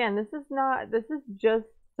 and again, this is just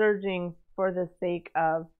serging for the sake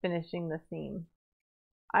of finishing the seam.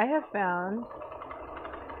 I have found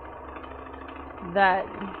that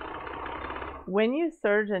when you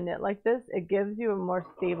serge a knit like this, it gives you a more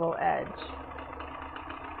stable edge.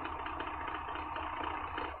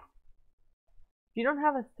 If you don't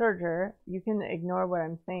have a serger, you can ignore what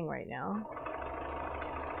I'm saying right now.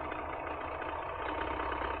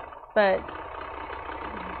 But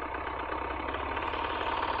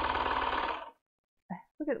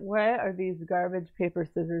look at, what are these garbage paper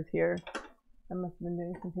scissors here? I must have been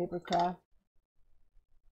doing some paper craft.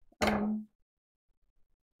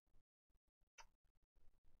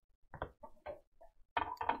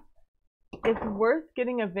 It's worth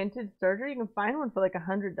getting a vintage serger. You can find one for like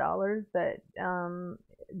 $100 that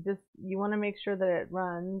just, you want to make sure that it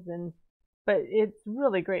runs, but it's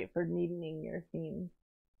really great for neatening your seams.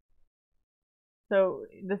 So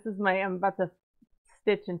this is I'm about to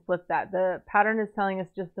stitch and flip that. The pattern is telling us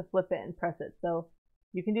just to flip it and press it. So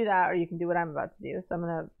you can do that, or you can do what I'm about to do. So I'm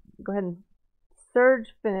going to go ahead and serge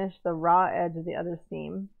finish the raw edge of the other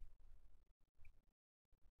seam.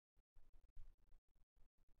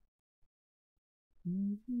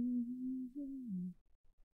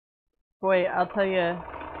 Boy, I'll tell you,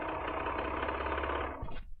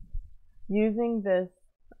 using this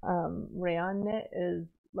rayon knit is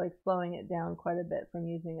like slowing it down quite a bit from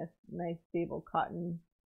using a nice stable cotton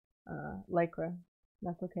lycra.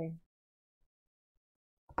 That's okay.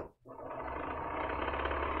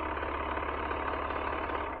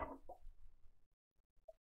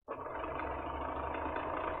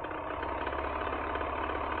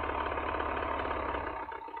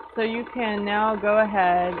 So you can now go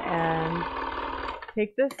ahead and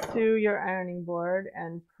take this to your ironing board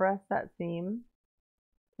and press that seam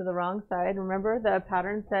to the wrong side. Remember, the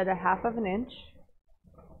pattern said 1/2 inch.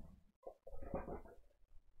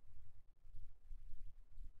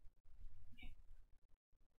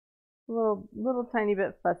 A little tiny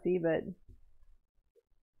bit fussy, but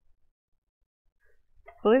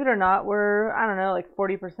believe it or not, we're, I don't know, like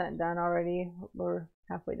 40% done already. We're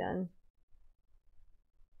halfway done.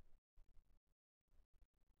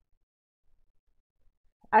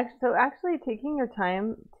 So actually taking your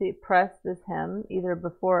time to press this hem either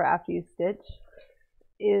before or after you stitch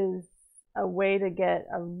is a way to get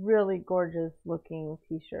a really gorgeous looking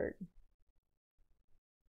t-shirt.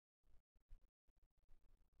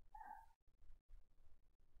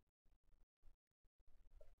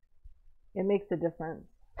 It makes a difference.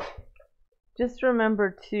 Just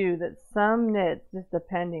remember too that some knits, just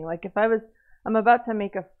depending, like if I'm about to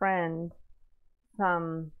make a friend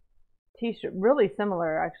some t-shirt, really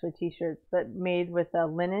similar actually t-shirts, but made with a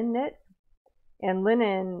linen knit, and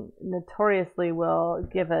linen notoriously will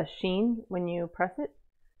give a sheen when you press it,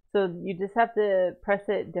 so you just have to press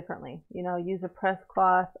it differently. Use a press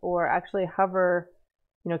cloth, or actually hover,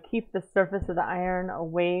 keep the surface of the iron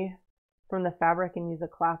away from the fabric and use a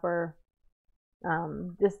clapper.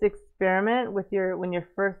 Just experiment with when you're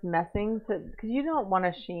first messing, because you don't want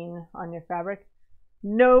a sheen on your fabric.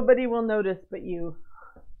 Nobody will notice but you.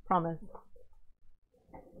 Promise.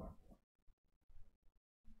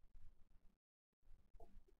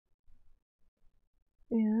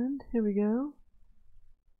 And here we go.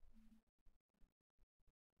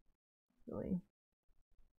 Really.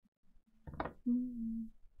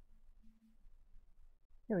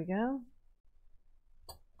 Here we go.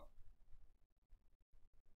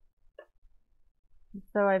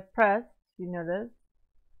 So I've pressed, you notice.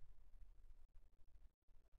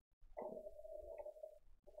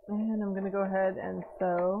 And I'm going to go ahead and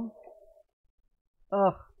sew.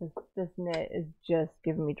 Ugh, this knit is just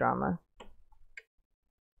giving me drama.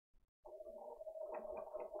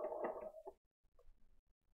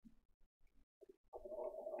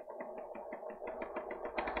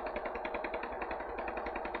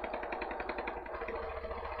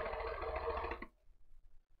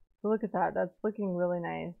 So look at that. That's looking really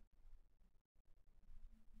nice.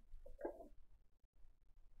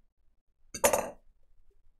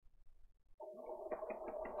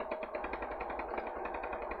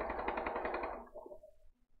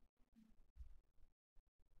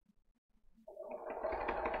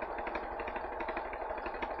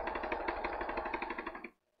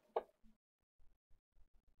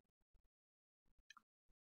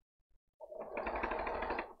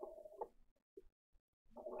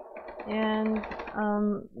 And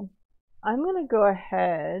I'm going to go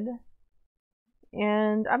ahead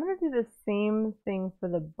and I'm going to do the same thing for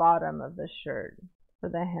the bottom of the shirt, for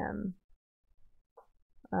the hem.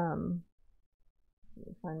 Let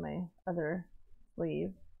me find my other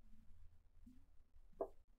sleeve.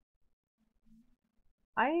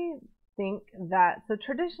 I think that, so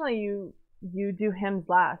traditionally you do hems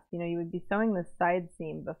last. You would be sewing the side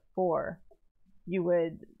seam before you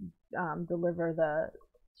would deliver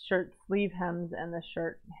shirt sleeve hems and the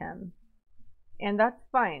shirt hem. And that's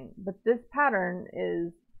fine, but this pattern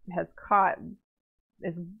is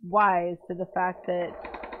wise to the fact that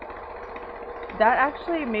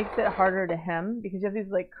actually makes it harder to hem, because you have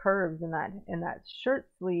these like curves in that shirt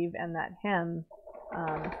sleeve and that hem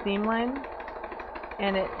seam line,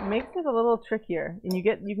 and it makes it a little trickier, and you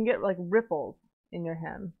can get like ripples in your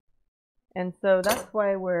hem. And so that's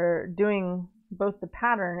why we're doing both the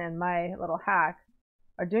pattern and my little hack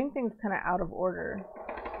are doing things kind of out of order.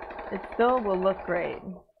 It still will look great.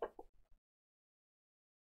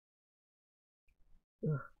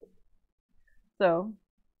 So,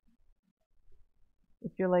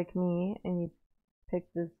 if you're like me and you pick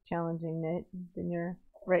this challenging knit, then you're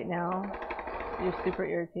super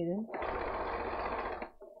irritated.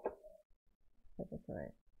 But that's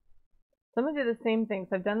alright. So I'm going to do the same thing.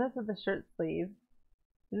 So I've done this with the shirt sleeve.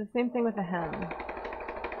 Do the same thing with the hem.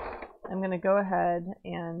 I'm going to go ahead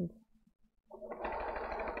and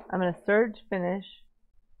I'm going to serge finish,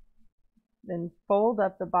 then fold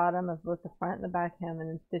up the bottom of both the front and the back hem, and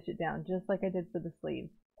then stitch it down, just like I did for the sleeve.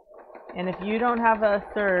 And if you don't have a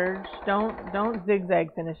serge, don't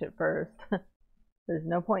zigzag finish it first. There's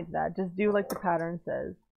no point to that. Just do like the pattern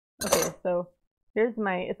says. Okay, so here's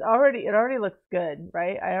it already looks good,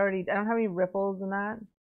 right? I don't have any ripples in that.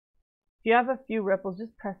 If you have a few ripples,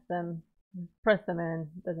 just press them in,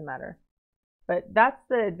 doesn't matter. But that's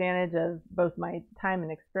the advantage of both my time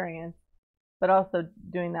and experience, but also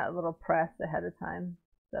doing that little press ahead of time.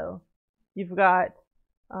 So you've got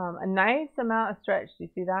a nice amount of stretch. Do you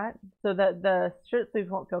see that? So that the shirt sleeves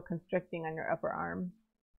won't feel constricting on your upper arm,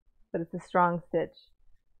 but it's a strong stitch.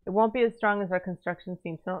 It won't be as strong as our construction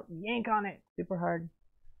seam, so don't yank on it super hard.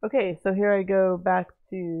 Okay, so here I go back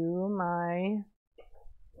to my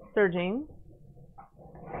serging.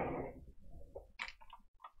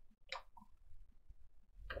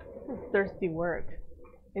 This is thirsty work.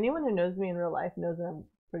 Anyone who knows me in real life knows that I'm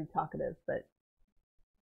pretty talkative, but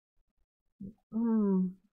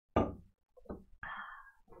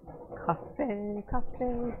coffee,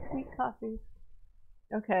 sweet coffee.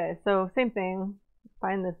 Okay, so same thing.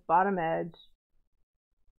 Find this bottom edge.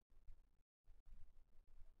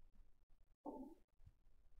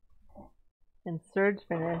 And serge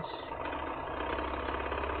finish.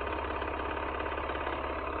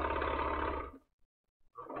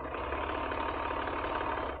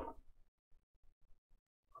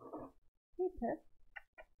 Hey, Pip.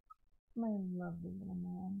 My lovely little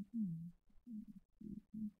man.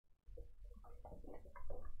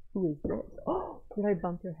 Who is this? Oh, did I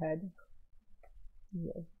bump your head?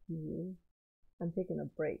 Yes, you. I'm taking a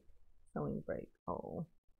break. Sewing break. Oh.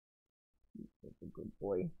 He's a good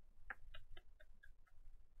boy.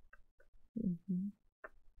 You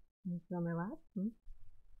sit on my lap?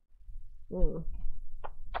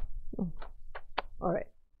 All right.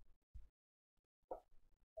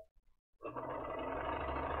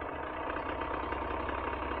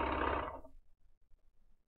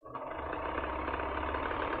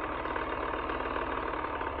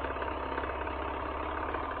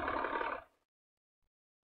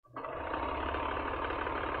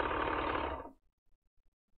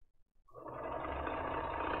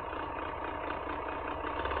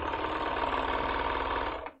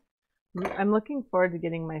 I'm looking forward to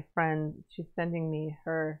getting my friend. She's sending me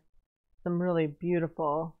some really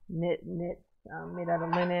beautiful knits made out of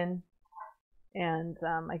linen, and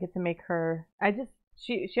I get to make her.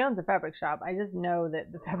 She owns a fabric shop. I just know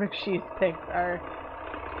that the fabrics she's picked are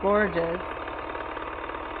gorgeous.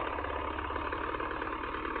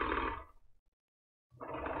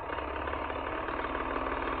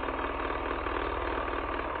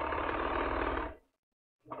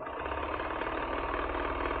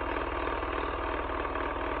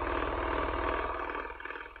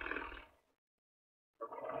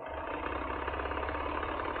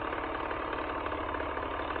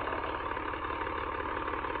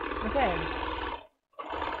 Okay,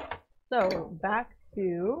 so back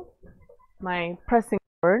to my pressing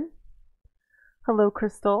board. Hello,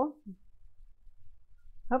 Crystal.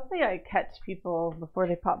 Hopefully I catch people before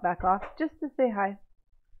they pop back off just to say hi.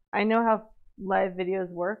 I know how live videos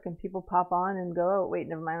work, and people pop on and go, oh wait,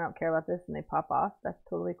 never mind, I don't care about this, and they pop off. That's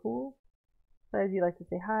totally cool. But I do like to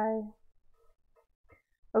say hi.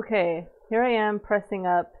 Okay, here I am pressing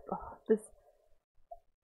up. Oh,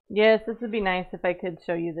 yes, this would be nice if I could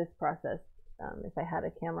show you this process, if I had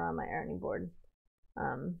a camera on my ironing board.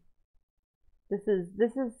 This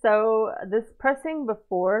pressing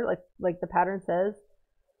before, like the pattern says,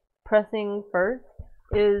 pressing first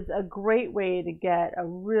is a great way to get a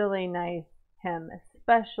really nice hem,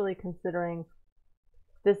 especially considering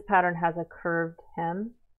this pattern has a curved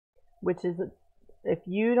hem. which is if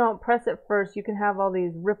you don't press it first, you can have all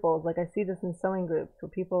these ripples. Like I see this in sewing groups where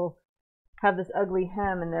people have this ugly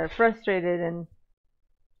hem and they're frustrated and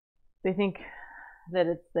they think that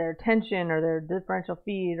it's their tension or their differential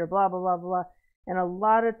feed or blah blah blah blah. And a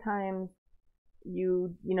lot of times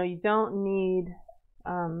you don't need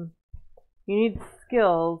you need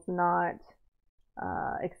skills, not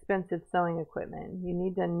expensive sewing equipment. You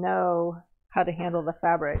need to know how to handle the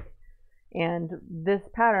fabric. And this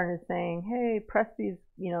pattern is saying, hey, press these,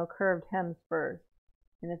 curved hems first.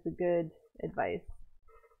 And it's a good advice.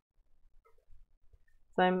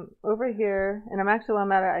 So I'm over here, and I'm actually, while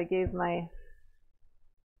I'm at it, I gave my,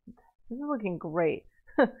 this is looking great.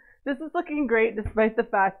 This is looking great despite the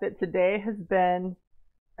fact that today has been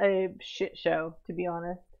a shit show, to be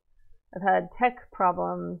honest. I've had tech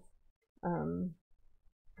problems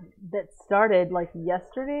that started like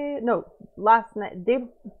yesterday, no, last night,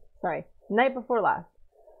 night before last.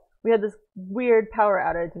 We had this weird power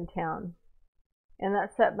outage in town, and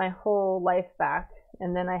that set my whole life back.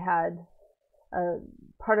 And then I had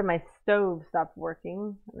part of my stove stopped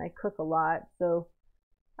working, and I cook a lot, so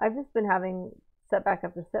I've just been having setback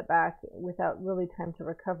after setback without really time to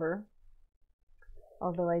recover.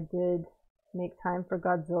 Although I did make time for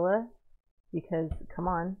Godzilla, because come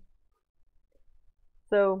on.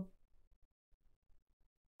 So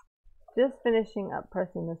just finishing up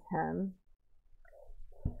pressing this hem.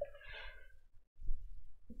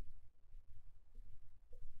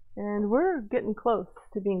 And we're getting close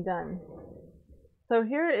to being done. So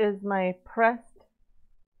here is my pressed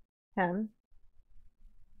hem.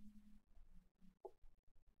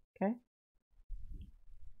 Okay.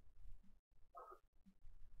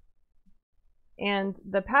 And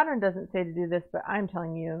the pattern doesn't say to do this, but I'm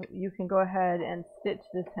telling you, you can go ahead and stitch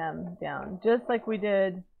this hem down, just like we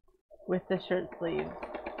did with the shirt sleeves.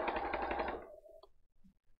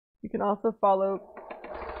 You can also follow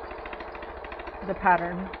the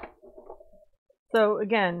pattern. So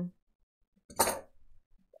again,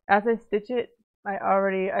 as I stitch it, I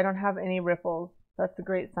don't have any ripples. That's a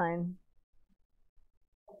great sign.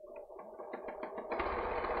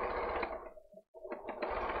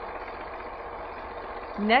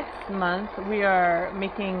 Next month we are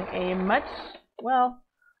making a much, well,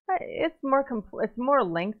 it's more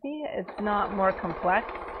lengthy. It's not more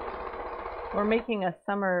complex. We're making a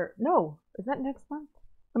summer, no, is that next month?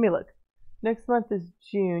 Let me look. Next month is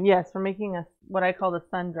June. Yes, we're making what I call the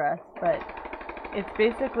sundress, but it's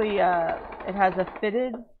basically it has a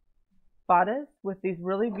fitted bodice with these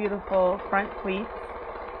really beautiful front pleats,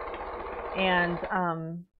 and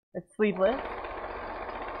it's sleeveless,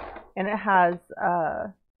 and it has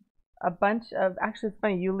a bunch of, actually it's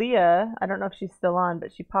funny, Yulia, I don't know if she's still on,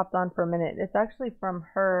 but she popped on for a minute. It's actually from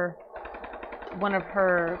one of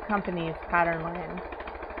her company's pattern lines.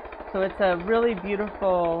 So it's a really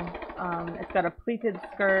beautiful, it's got a pleated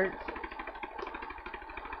skirt.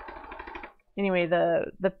 Anyway,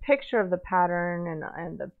 the picture of the pattern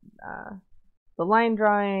and the line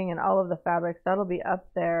drawing and all of the fabrics, that'll be up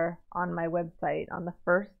there on my website on the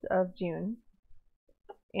 1st of June.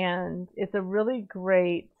 And it's a really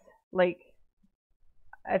great, like,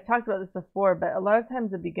 I've talked about this before, but a lot of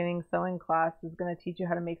times the beginning sewing class is going to teach you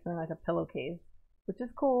how to make something like a pillowcase, which is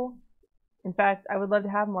cool. In fact, I would love to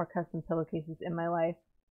have more custom pillowcases in my life.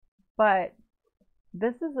 But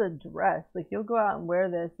this is a dress. Like, you'll go out and wear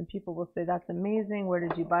this and people will say, that's amazing, where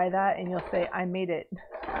did you buy that? And you'll say, I made it.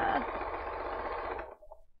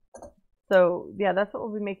 So yeah, that's what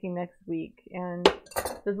we'll be making next week. And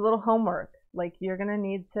there's a little homework. Like, you're gonna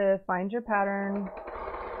need to find your pattern,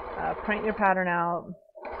 print your pattern out.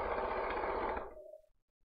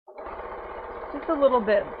 Just a little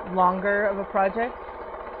bit longer of a project.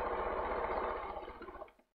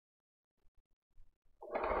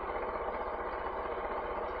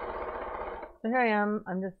 So here I am,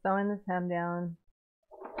 I'm just sewing this hem down.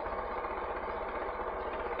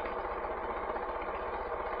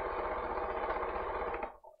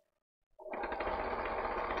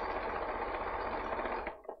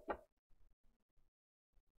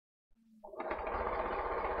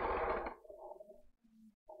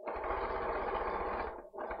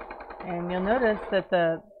 And you'll notice that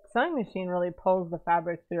the sewing machine really pulls the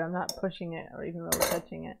fabric through. I'm not pushing it or even really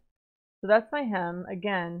touching it. So that's my hem.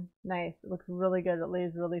 Again, nice. It looks really good. It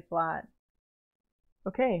lays really flat.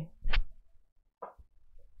 Okay.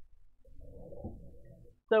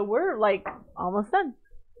 So we're like almost done.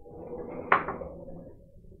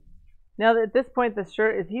 Now that at this point the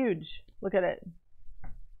shirt is huge. Look at it.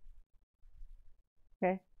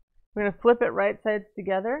 Okay. We're going to flip it right sides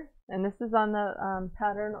together. And this is on the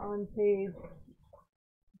pattern on page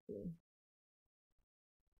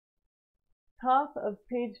top of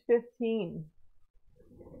page 15.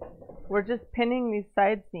 We're just pinning these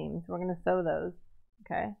side seams. We're going to sew those.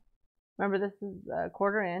 Okay. Remember, this is a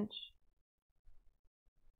 1/4 inch.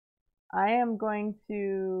 I am going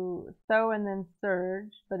to sew and then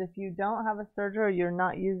serge, but if you don't have a serger or you're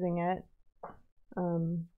not using it,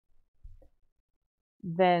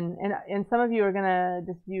 then and some of you are gonna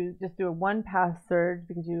just do a 1-pass serge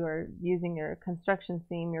because you are using your construction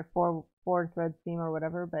seam, your four thread seam or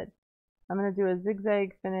whatever. But I'm gonna do a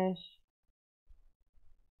zigzag finish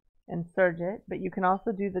and serge it. But you can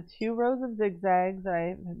also do the 2 rows of zigzags that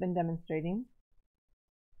I have been demonstrating.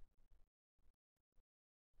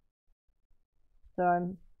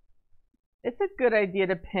 So it's a good idea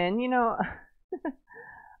to pin, you know.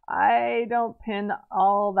 I don't pin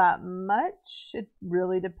all that much. It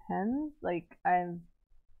really depends. Like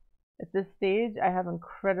at this stage, I have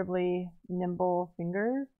incredibly nimble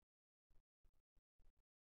fingers.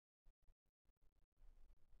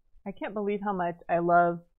 I can't believe how much I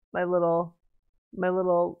love my little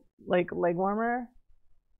like leg warmer.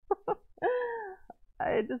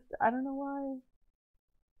 I don't know why.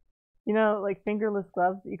 You know, like fingerless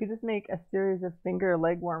gloves, you could just make a series of finger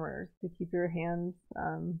leg warmers to keep your hands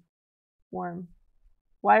warm.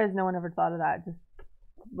 Why has no one ever thought of that? Just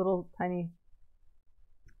little tiny,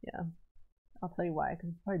 yeah, I'll tell you why, because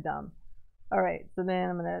it's probably dumb. All right, so then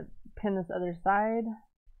I'm gonna pin this other side.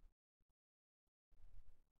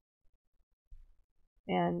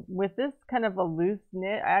 And with this kind of a loose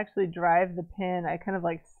knit, I actually drive the pin, I kind of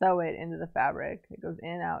like sew it into the fabric. It goes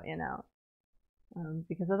in, out, in, out.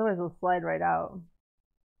 Because otherwise it'll slide right out.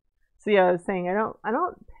 So yeah, I was saying I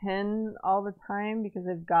don't pin all the time because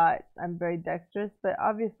I'm very dexterous, but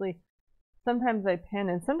obviously sometimes I pin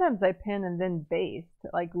and then baste.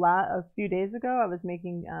 Like a few days ago I was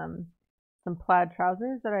making some plaid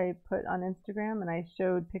trousers that I put on Instagram, and I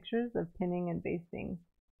showed pictures of pinning and basting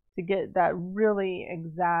to get that really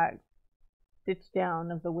exact stitch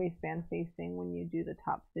down of the waistband facing when you do the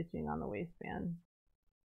top stitching on the waistband.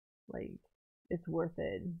 Like, it's worth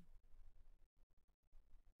it.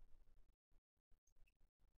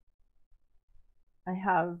 I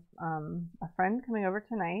have a friend coming over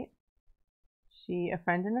tonight. A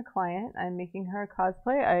friend and a client. I'm making her a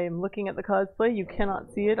cosplay. I am looking at the cosplay. You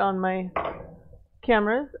cannot see it on my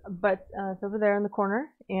cameras, but it's over there in the corner,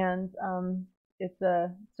 and it's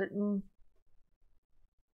a certain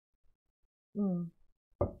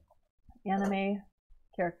anime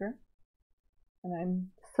character, and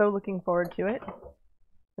I'm so looking forward to it.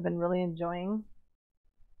 I've been really enjoying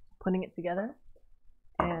putting it together,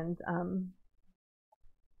 and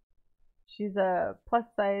she's a plus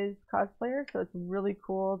size cosplayer, so it's really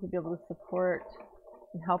cool to be able to support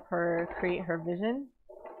and help her create her vision.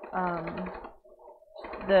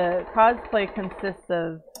 The cosplay consists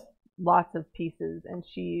of lots of pieces, and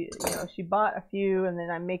she bought a few, and then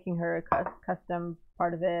I'm making her a custom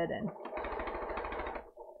part of it, and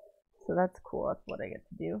so that's cool. That's what I get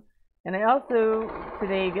to do. And I also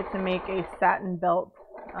today get to make a satin belt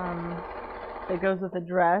that goes with a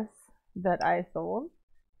dress that I sold,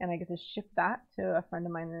 and I get to ship that to a friend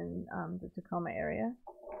of mine in the Tacoma area.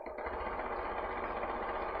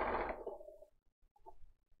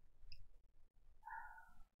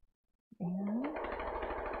 And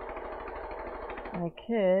my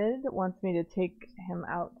kid wants me to take him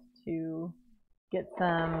out to get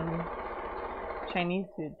some Chinese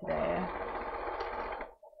food today,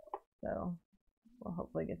 so we'll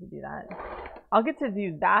hopefully get to do that. I'll get to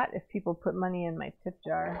do that if people put money in my tip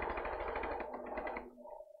jar.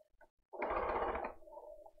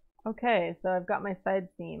 Okay, so I've got my side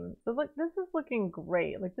seam. So look, this is looking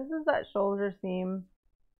great. Like, this is that shoulder seam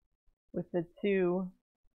with the 2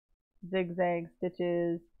 zigzag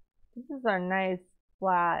stitches. This is our nice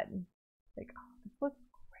flat, like, oh, this looks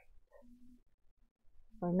great.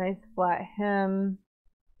 Our nice flat hem,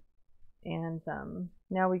 and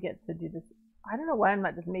now we get to do this. I don't know why I'm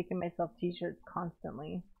not just making myself t-shirts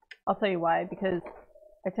constantly. I'll tell you why, because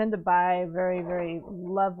I tend to buy very, very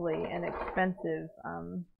lovely and expensive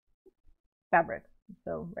fabrics.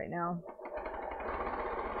 So right now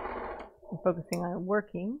I'm focusing on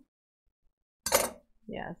working.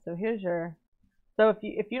 Yeah, so here's your, so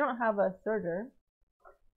if you don't have a serger,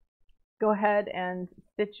 go ahead and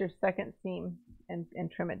stitch your second seam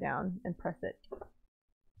and trim it down and press it.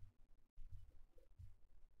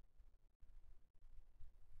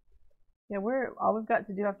 Yeah, all we've got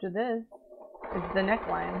to do after this is the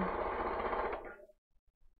neckline.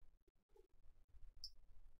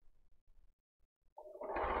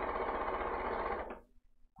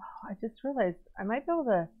 Oh, I just realized I might be able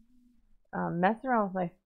to mess around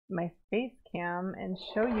with my face cam and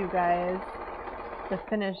show you guys the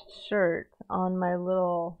finished shirt on my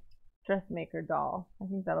little dressmaker doll. I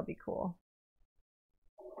think that'll be cool.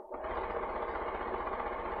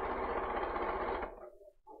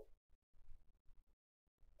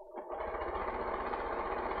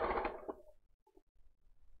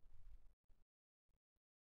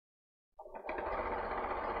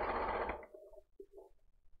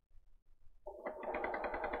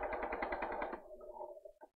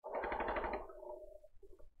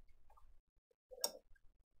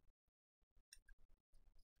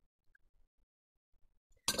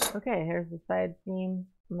 Okay, here's the side seam.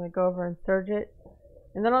 I'm going to go over and serge it,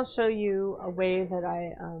 and then I'll show you a way that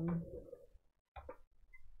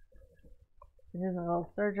here's my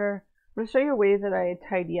little serger. I'm going to show you a way that I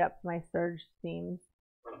tidy up my serge seams.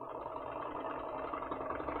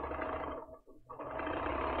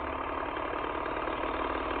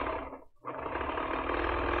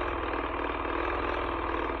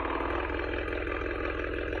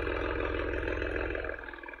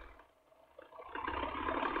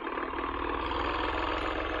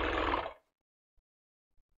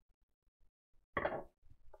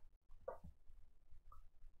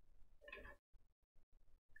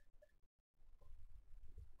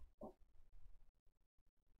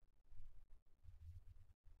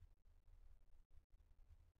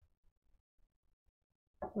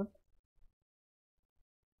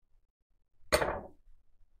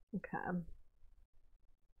 Okay.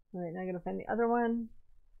 Alright, now I'm going to find the other one.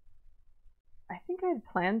 I think I had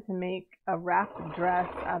planned to make a wrapped dress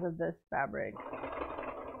out of this fabric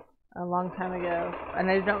a long time ago, and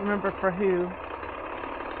I don't remember for who.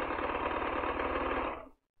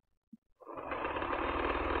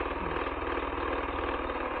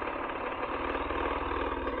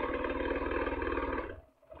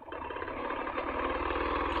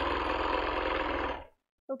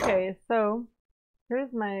 Okay, so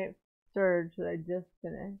here's my serge that I just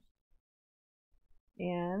finished,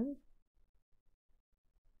 and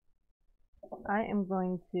I am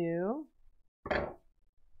going to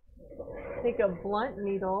take a blunt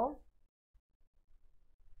needle.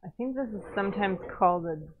 I think this is sometimes called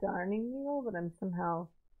a darning needle, but I'm somehow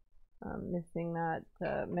missing that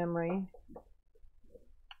memory.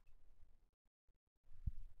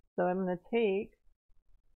 So I'm going to take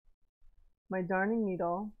my darning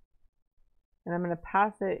needle and I'm going to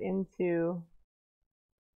pass it into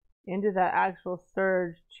that actual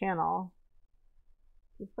serge channel,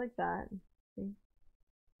 just like that. See?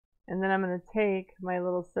 And then I'm going to take my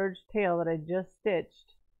little serge tail that I just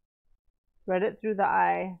stitched, thread it through the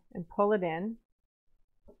eye, and pull it in,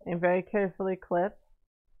 and very carefully clip.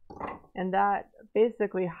 And that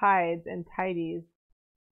basically hides and tidies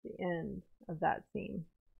the end of that seam.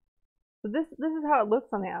 So this is how it looks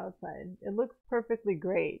on the outside. It looks perfectly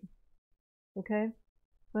great. Okay, I'm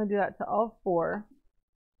going to do that to all 4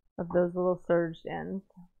 of those little serged ends.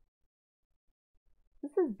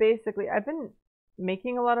 This is basically, I've been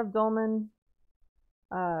making a lot of dolman.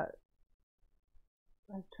 Let's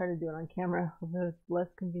try to do it on camera, although it's less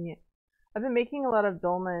convenient. I've been making a lot of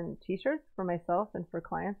dolman t-shirts for myself and for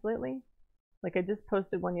clients lately. Like I just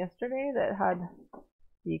posted one yesterday that had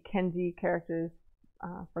the Kenji characters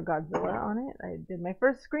for Godzilla on it. I did my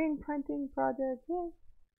first screen printing project. Yay!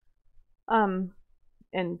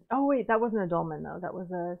 And oh wait, that wasn't a dolman though. That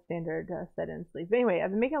was a standard set-in sleeve. But anyway,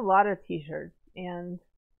 I've been making a lot of t-shirts, and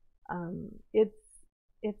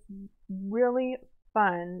it's really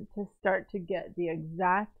fun to start to get the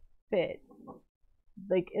exact fit.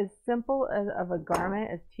 Like as simple of a garment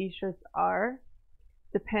as t-shirts are,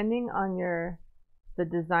 depending on the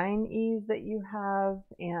design ease that you have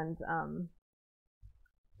and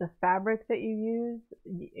the fabric that you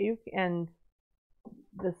use, and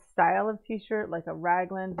the style of t-shirt, like a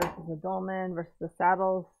raglan versus a dolman versus a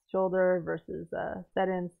saddle shoulder versus a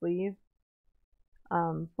set-in sleeve.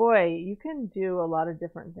 Boy, you can do a lot of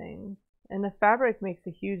different things, and the fabric makes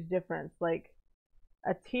a huge difference. Like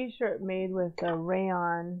a t-shirt made with a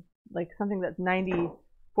rayon, like something that's 94%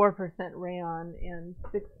 rayon and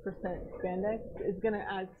 6% spandex, is going to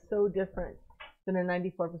act so different than a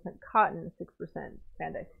 94% cotton, 6%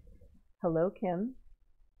 spandex. Hello, Kim.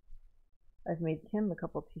 I've made Kim a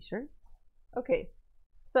couple t-shirts. Okay,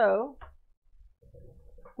 so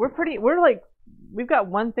we've got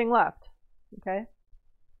one thing left. Okay,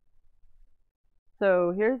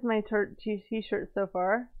 so here's my t-shirt so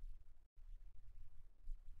far.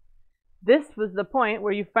 This was the point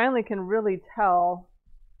where you finally can really tell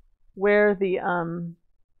where the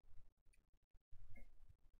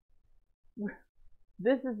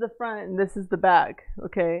this is the front and this is the back.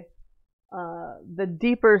 Okay, the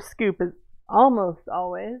deeper scoop is almost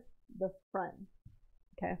always the front.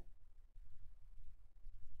 Okay,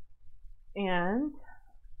 And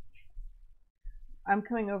I'm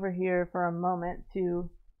coming over here for a moment to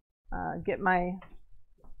get my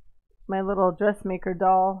little dressmaker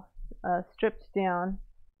doll stripped down,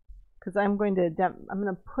 because I'm going to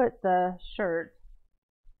put the shirt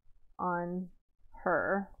on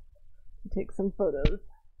her and take some photos.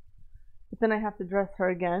 But then I have to dress her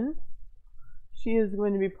again. She is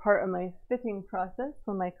going to be part of my fitting process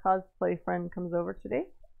when my cosplay friend comes over today.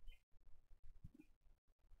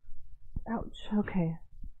 Ouch, okay.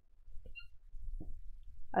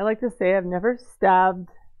 I like to say I've never stabbed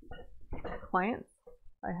clients.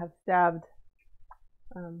 I have stabbed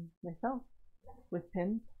myself with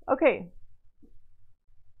pins. Okay,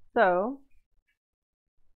 so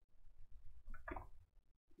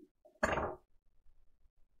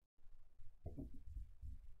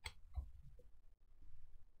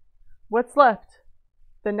what's left?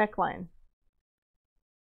 The neckline.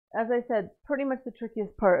 As I said, pretty much the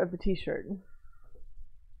trickiest part of the t-shirt.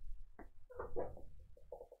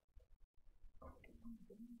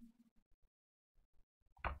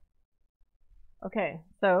 Okay,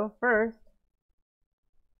 so first,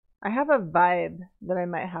 I have a vibe that I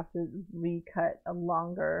might have to recut a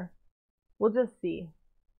longer. We'll just see.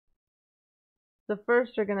 So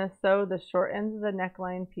first, you're going to sew the short ends of the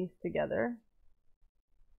neckline piece together.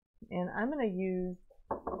 And I'm going to use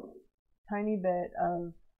a tiny bit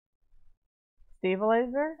of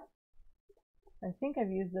stabilizer. I think I've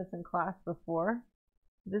used this in class before.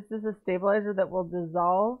 This is a stabilizer that will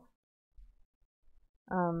dissolve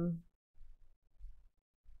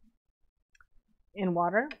in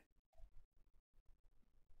water,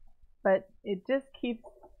 but it just keeps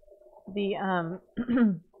the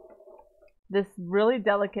this really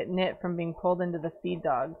delicate knit from being pulled into the feed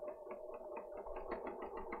dog.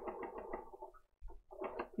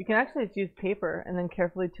 You can actually just use paper and then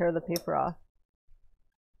carefully tear the paper off.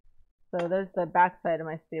 So there's the back side of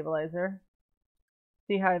my stabilizer.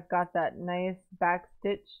 See how I've got that nice back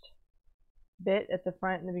stitched bit at the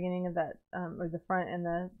front and the beginning of that, or the front and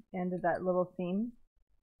the end of that little seam.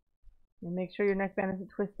 And make sure your neckband isn't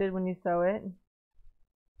twisted when you sew it.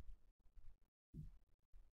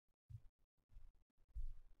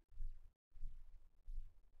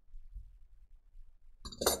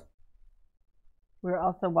 We were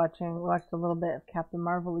also watched a little bit of Captain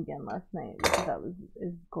Marvel again last night, which I thought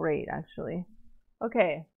is great, actually.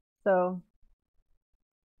 Okay, so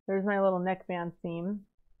there's my little neckband seam.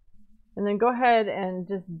 And then go ahead and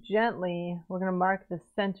just gently, we're going to mark the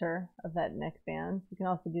center of that neckband. You can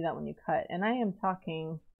also do that when you cut. And I am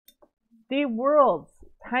talking the world's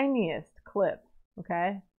tiniest clip,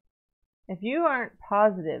 okay? If you aren't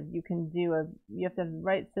positive you have to have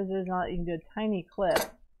right scissors and all that, you can do a tiny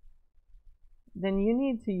clip, then you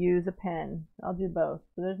need to use a pen. I'll do both.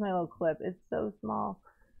 So there's my little clip. It's so small.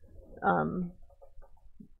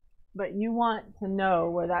 But you want to know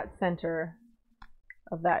where that center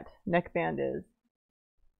of that neckband is.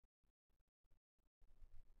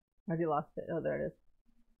 I already lost it. Oh, there it is.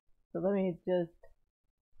 So let me just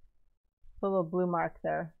put a little blue mark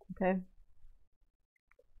there, okay?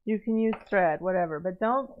 You can use thread, whatever, but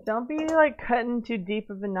don't be like cutting too deep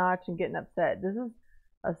of a notch and getting upset. This is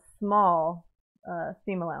a small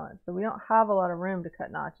seam allowance, so we don't have a lot of room to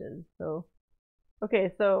cut notches. So,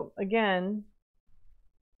 okay, so again,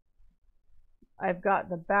 I've got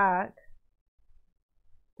the back,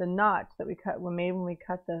 the notch that we made when we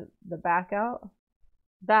cut the back out.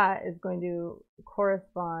 That is going to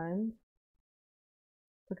correspond.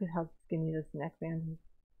 Look at how skinny this neckband is.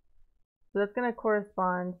 So that's going to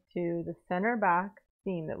correspond to the center back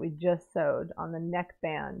seam that we just sewed on the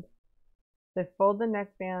neckband. So fold the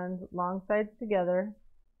neckband long sides together,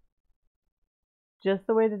 just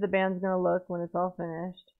the way that the band's going to look when it's all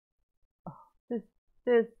finished. Oh,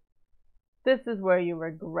 this is where you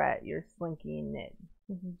regret your slinky knit.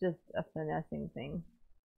 This is just a finessing thing.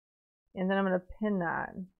 And then I'm going to pin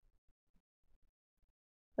that.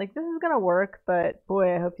 Like, this is going to work, but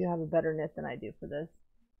boy, I hope you have a better knit than I do for this.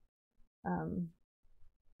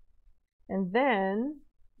 And then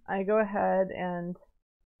I go ahead and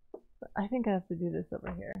I think I have to do this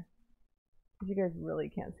over here. You guys really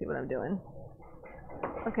can't see what I'm doing.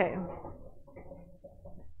 Okay.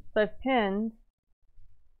 So I've pinned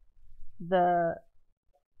the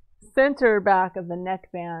center back of the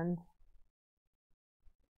neckband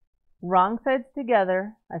wrong sides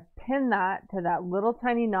together. I've pinned that to that little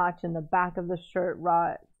tiny notch in the back of the shirt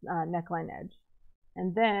raw neckline edge.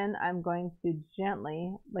 And then I'm going to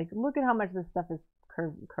gently, like, look at how much this stuff is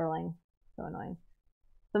curling. So annoying.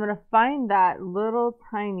 So I'm going to find that little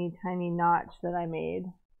tiny notch that I made.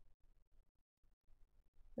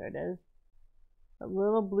 There it is. a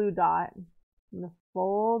little blue dot. I'm going to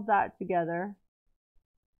fold that together.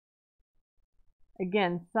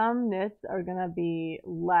 Again, some knits are going to be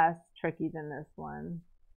less tricky than this one.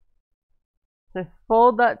 So I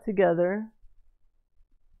fold that together,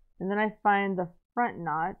 and then I find the front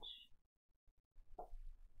notch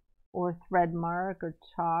or thread mark or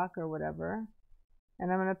chalk or whatever,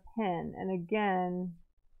 and I'm going to pin. And again,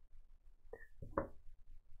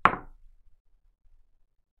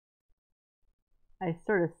 I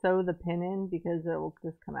sort of sew the pin in because it will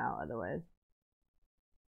just come out otherwise.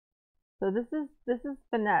 So this is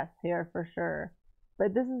finesse here for sure,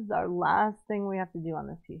 but this is our last thing we have to do on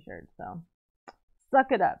this t-shirt, so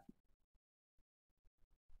suck it up.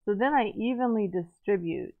 So then I evenly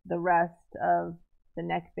distribute the rest of the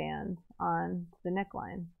neckband on the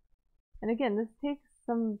neckline. And again, this takes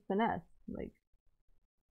some finesse, like,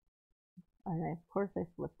 and of course I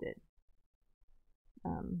flipped it.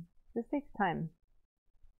 This takes time.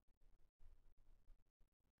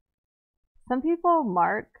 Some people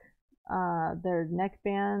mark their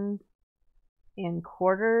neckband in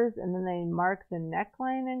quarters, and then they mark the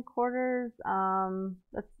neckline in quarters.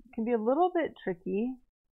 That can be a little bit tricky.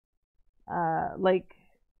 Like,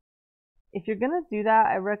 if you're gonna do that,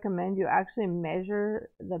 I recommend you actually measure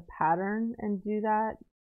the pattern and do that,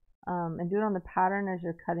 and do it on the pattern as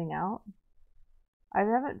you're cutting out. I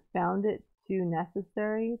haven't found it too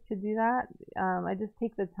necessary to do that. I just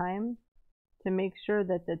take the time to make sure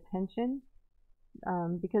that the tension,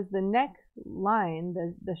 because the neck line,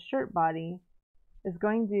 the shirt body, is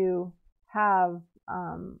going to have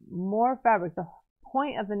more fabric. The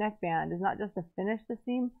point of the neckband is not just to finish the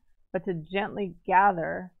seam, but to gently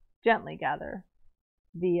gather the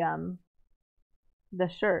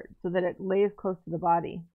shirt so that it lays close to the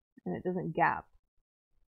body and it doesn't gap.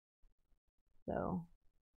 So,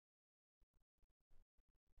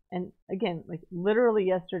 and again, like literally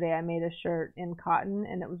yesterday I made a shirt in cotton,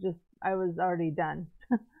 and it was just, I was already done.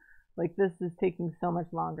 Like, this is taking so much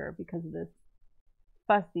longer because of this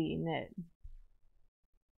fussy knit.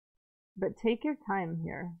 But take your time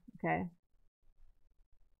here, okay?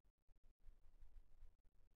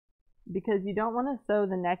 Because you don't want to sew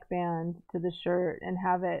the neckband to the shirt and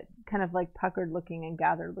have it kind of like puckered looking and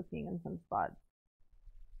gathered looking in some spots.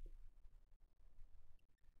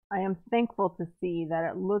 I am thankful to see that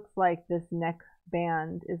it looks like this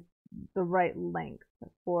neckband is the right length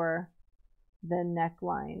for the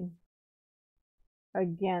neckline.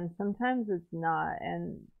 Again, sometimes it's not,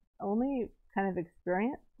 and only kind of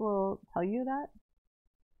experience will tell you that.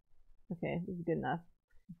 Okay, this is good enough.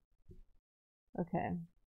 Okay.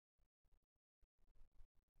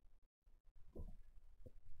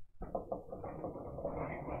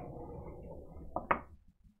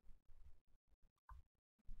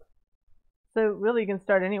 So really you can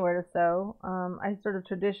start anywhere to sew. I sort of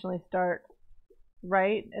traditionally start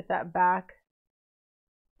right at that back.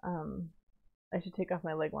 I should take off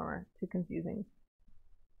my leg warmer, too confusing.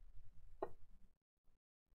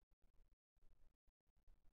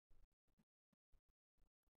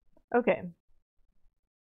 Okay.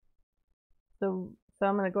 So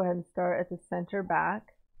I'm going to go ahead and start at the center back.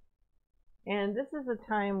 And this is the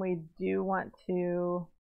time we do want to,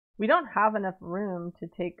 we don't have enough room to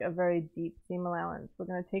take a very deep seam allowance. We're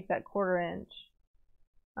going to take that 1/4 inch.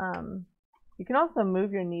 You can also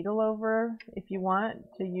move your needle over if you want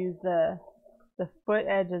to use the foot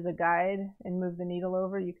edge as a guide and move the needle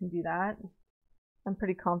over. You can do that. I'm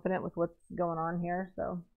pretty confident with what's going on here,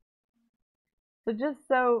 so just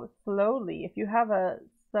sew slowly. If you have a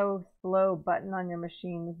sew slow button on your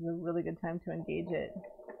machine, this is a really good time to engage it.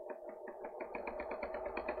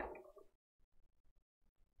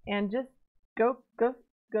 And just go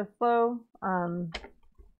slow.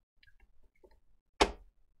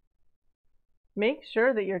 Make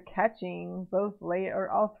sure that you're catching both or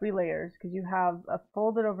all 3 layers, because you have a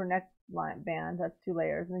folded over neckline band, that's 2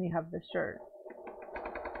 layers, and then you have the shirt.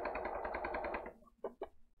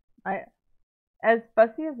 As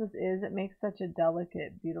fussy as this is, it makes such a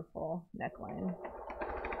delicate, beautiful neckline.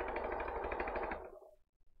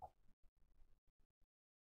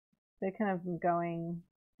 They kind of going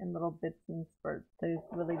in little bits and spurts to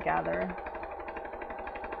really gather.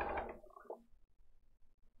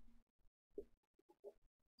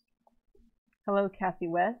 Hello, Kathy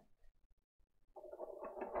West.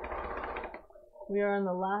 We are on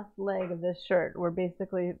the last leg of this shirt. We're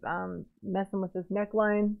basically messing with this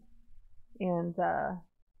neckline, and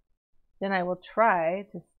then I will try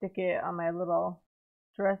to stick it on my little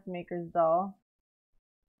dressmaker's doll.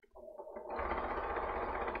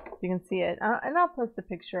 You can see it, and I'll post a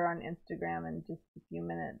picture on Instagram in just a few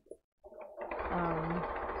minutes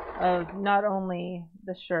of not only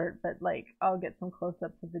the shirt, but like I'll get some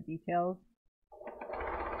close-ups of the details.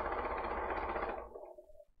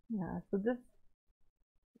 Yeah, so this,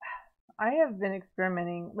 I have been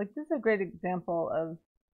experimenting, like this is a great example of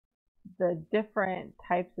the different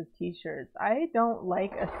types of t-shirts. I don't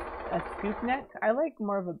like a scoop neck. I like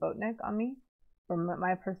more of a boat neck on me for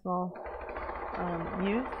my personal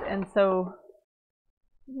use. And so,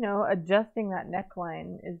 you know, adjusting that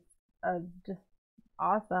neckline is a just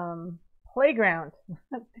awesome playground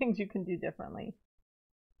of things you can do differently.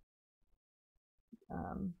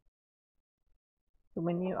 So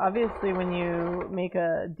when you, obviously when you make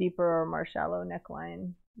a deeper or more shallow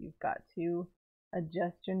neckline, you've got to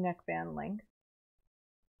adjust your neckband length.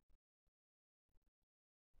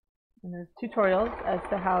 And there's tutorials as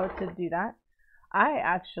to how to do that. I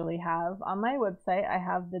actually have, on my website, I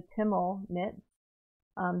have the Timmel knits.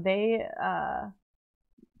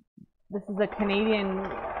 This is a Canadian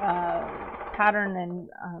pattern and,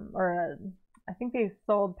 I think they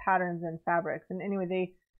sold patterns and fabrics. And anyway,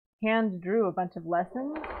 they hand drew a bunch of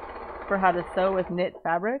lessons for how to sew with knit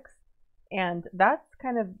fabrics. And that's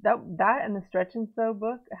kind of, that and the Stretch and Sew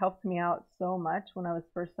book helped me out so much when I was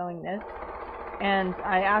first sewing knits. And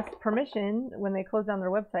I asked permission when they closed down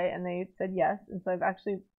their website, and they said yes. And so I've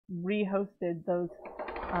actually rehosted those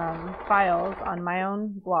files on my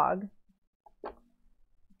own blog.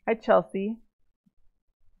 Hi, Chelsea.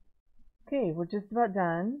 Okay, we're just about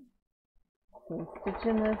done. So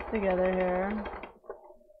stitching this together here.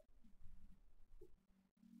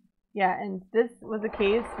 Yeah, and this was a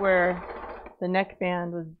case where the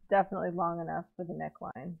neckband was definitely long enough for the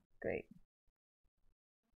neckline. Great.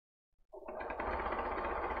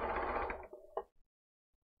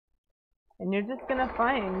 And you're just going to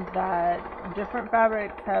find that different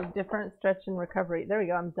fabrics have different stretch and recovery. There we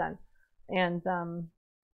go, I'm done. And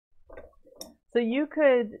so you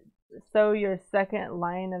could sew your second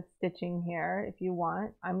line of stitching here if you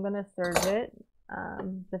want. I'm going to serve it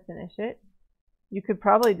to finish it. You could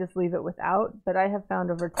probably just leave it without, but I have found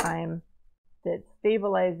over time that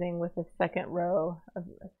stabilizing with a second row of,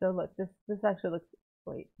 so look, this actually looks,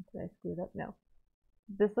 wait, did I screw it up? No.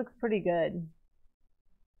 This looks pretty good.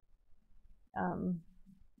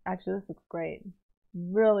 Actually, this looks great.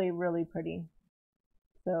 Really, really pretty.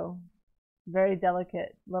 So, very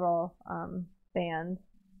delicate little band.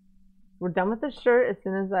 We're done with the shirt as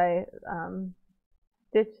soon as I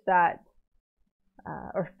stitch that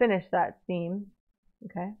or finish that seam.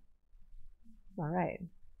 Okay. All right.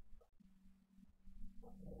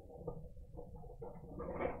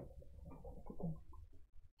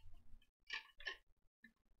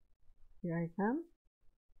 Here I come.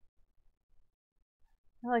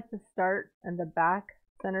 I like to start in the back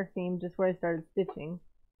center seam just where I started stitching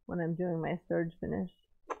when I'm doing my serge finish.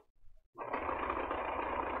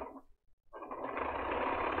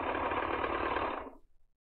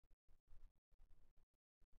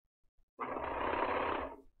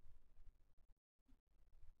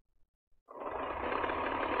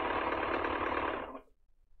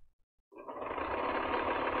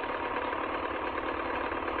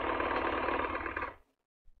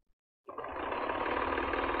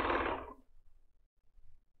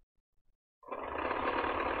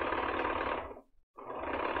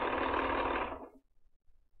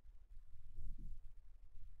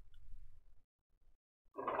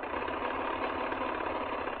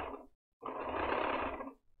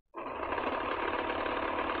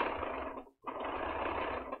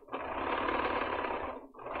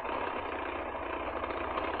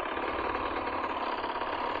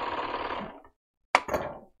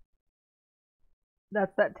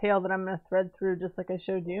 That's that tail that I'm going to thread through just like I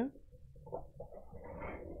showed you.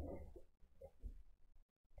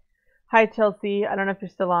 Hi Chelsea, I don't know if you're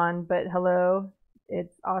still on, but hello.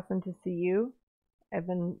 It's awesome to see you. I've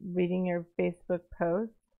been reading your Facebook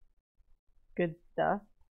posts. Good stuff.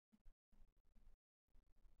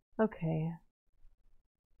 Okay.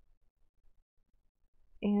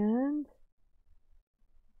 And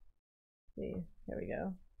let's see, there we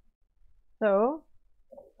go. So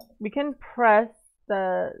we can press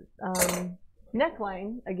the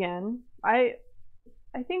neckline again. I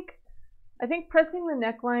think pressing the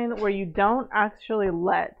neckline where you don't actually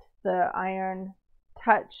let the iron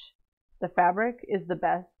touch the fabric is the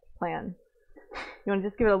best plan. You want to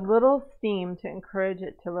just give it a little steam to encourage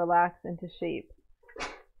it to relax into shape.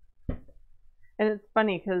 And it's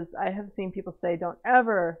funny because I have seen people say don't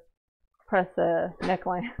ever press a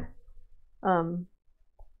neckline.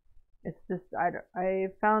 It's just, I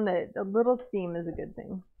found that a little steam is a good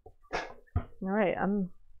thing. All right,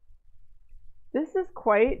 this is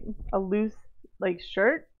quite a loose like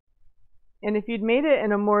shirt. And if you'd made it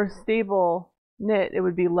in a more stable knit, it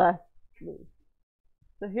would be less loose.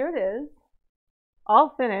 So here it is,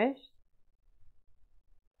 all finished.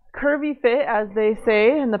 Curvy fit, as they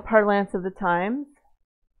say in the parlance of the times.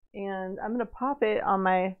 And I'm going to pop it on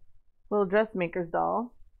my little dressmaker's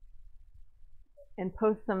doll and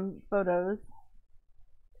post some photos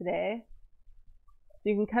today. So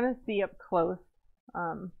you can kind of see up close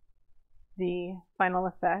the final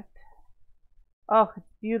effect. Oh, it's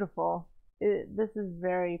beautiful. This is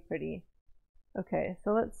very pretty. Okay,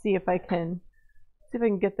 so let's see if I can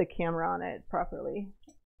get the camera on it properly.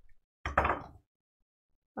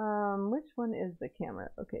 Which one is the camera?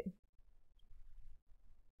 Okay.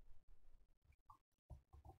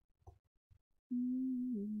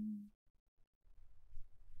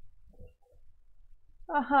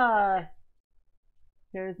 Aha!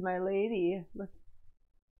 Here's my lady. Let's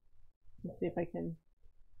see if I can.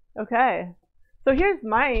 Okay. So here's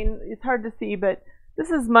mine. It's hard to see, but this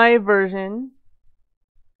is my version.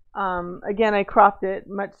 Again, I cropped it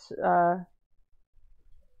much. There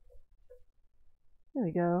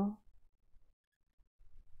we go.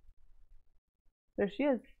 There she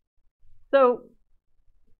is. So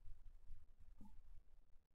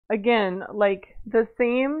again, like the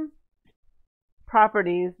same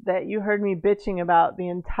properties that you heard me bitching about the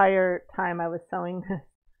entire time I was sewing this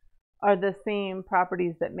are the same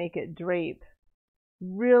properties that make it drape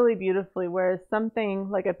really beautifully, whereas something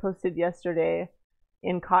like I posted yesterday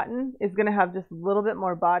in cotton is going to have just a little bit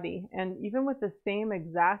more body, and even with the same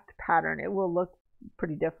exact pattern it will look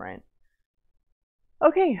pretty different.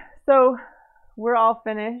 Okay, so we're all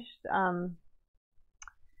finished.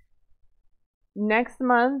 Next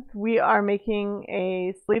month we are making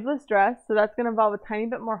a sleeveless dress, so that's going to involve a tiny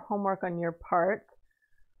bit more homework on your part.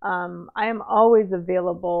 I am always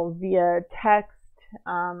available via text,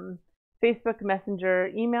 Facebook Messenger,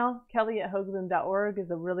 email. Kelly@hogaboom.org is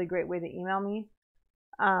a really great way to email me.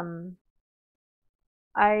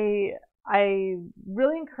 I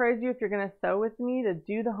really encourage you, if you're going to sew with me, to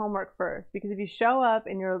do the homework first, because if you show up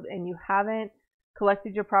and you haven't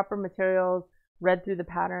collected your proper materials, read through the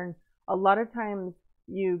pattern, a lot of times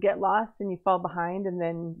you get lost and you fall behind, and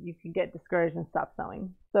then you can get discouraged and stop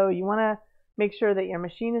sewing. So you want to make sure that your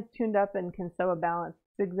machine is tuned up and can sew a balanced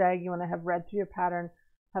zigzag. You want to have read through your pattern,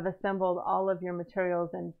 have assembled all of your materials,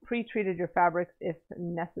 and pre-treated your fabrics if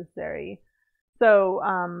necessary. So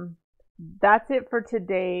that's it for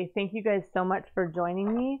today. Thank you guys so much for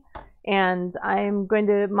joining me, and I'm going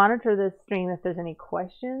to monitor this stream if there's any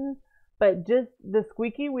questions, but just the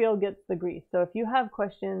squeaky wheel gets the grease. So if you have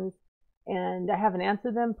questions and I haven't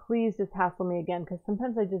answered them, please just hassle me again, because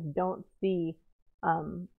sometimes I just don't see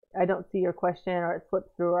your question, or it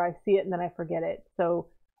slips through, or I see it and then I forget it. So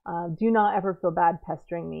do not ever feel bad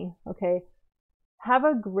pestering me, okay? Have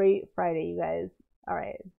a great Friday, you guys. All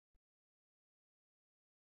right.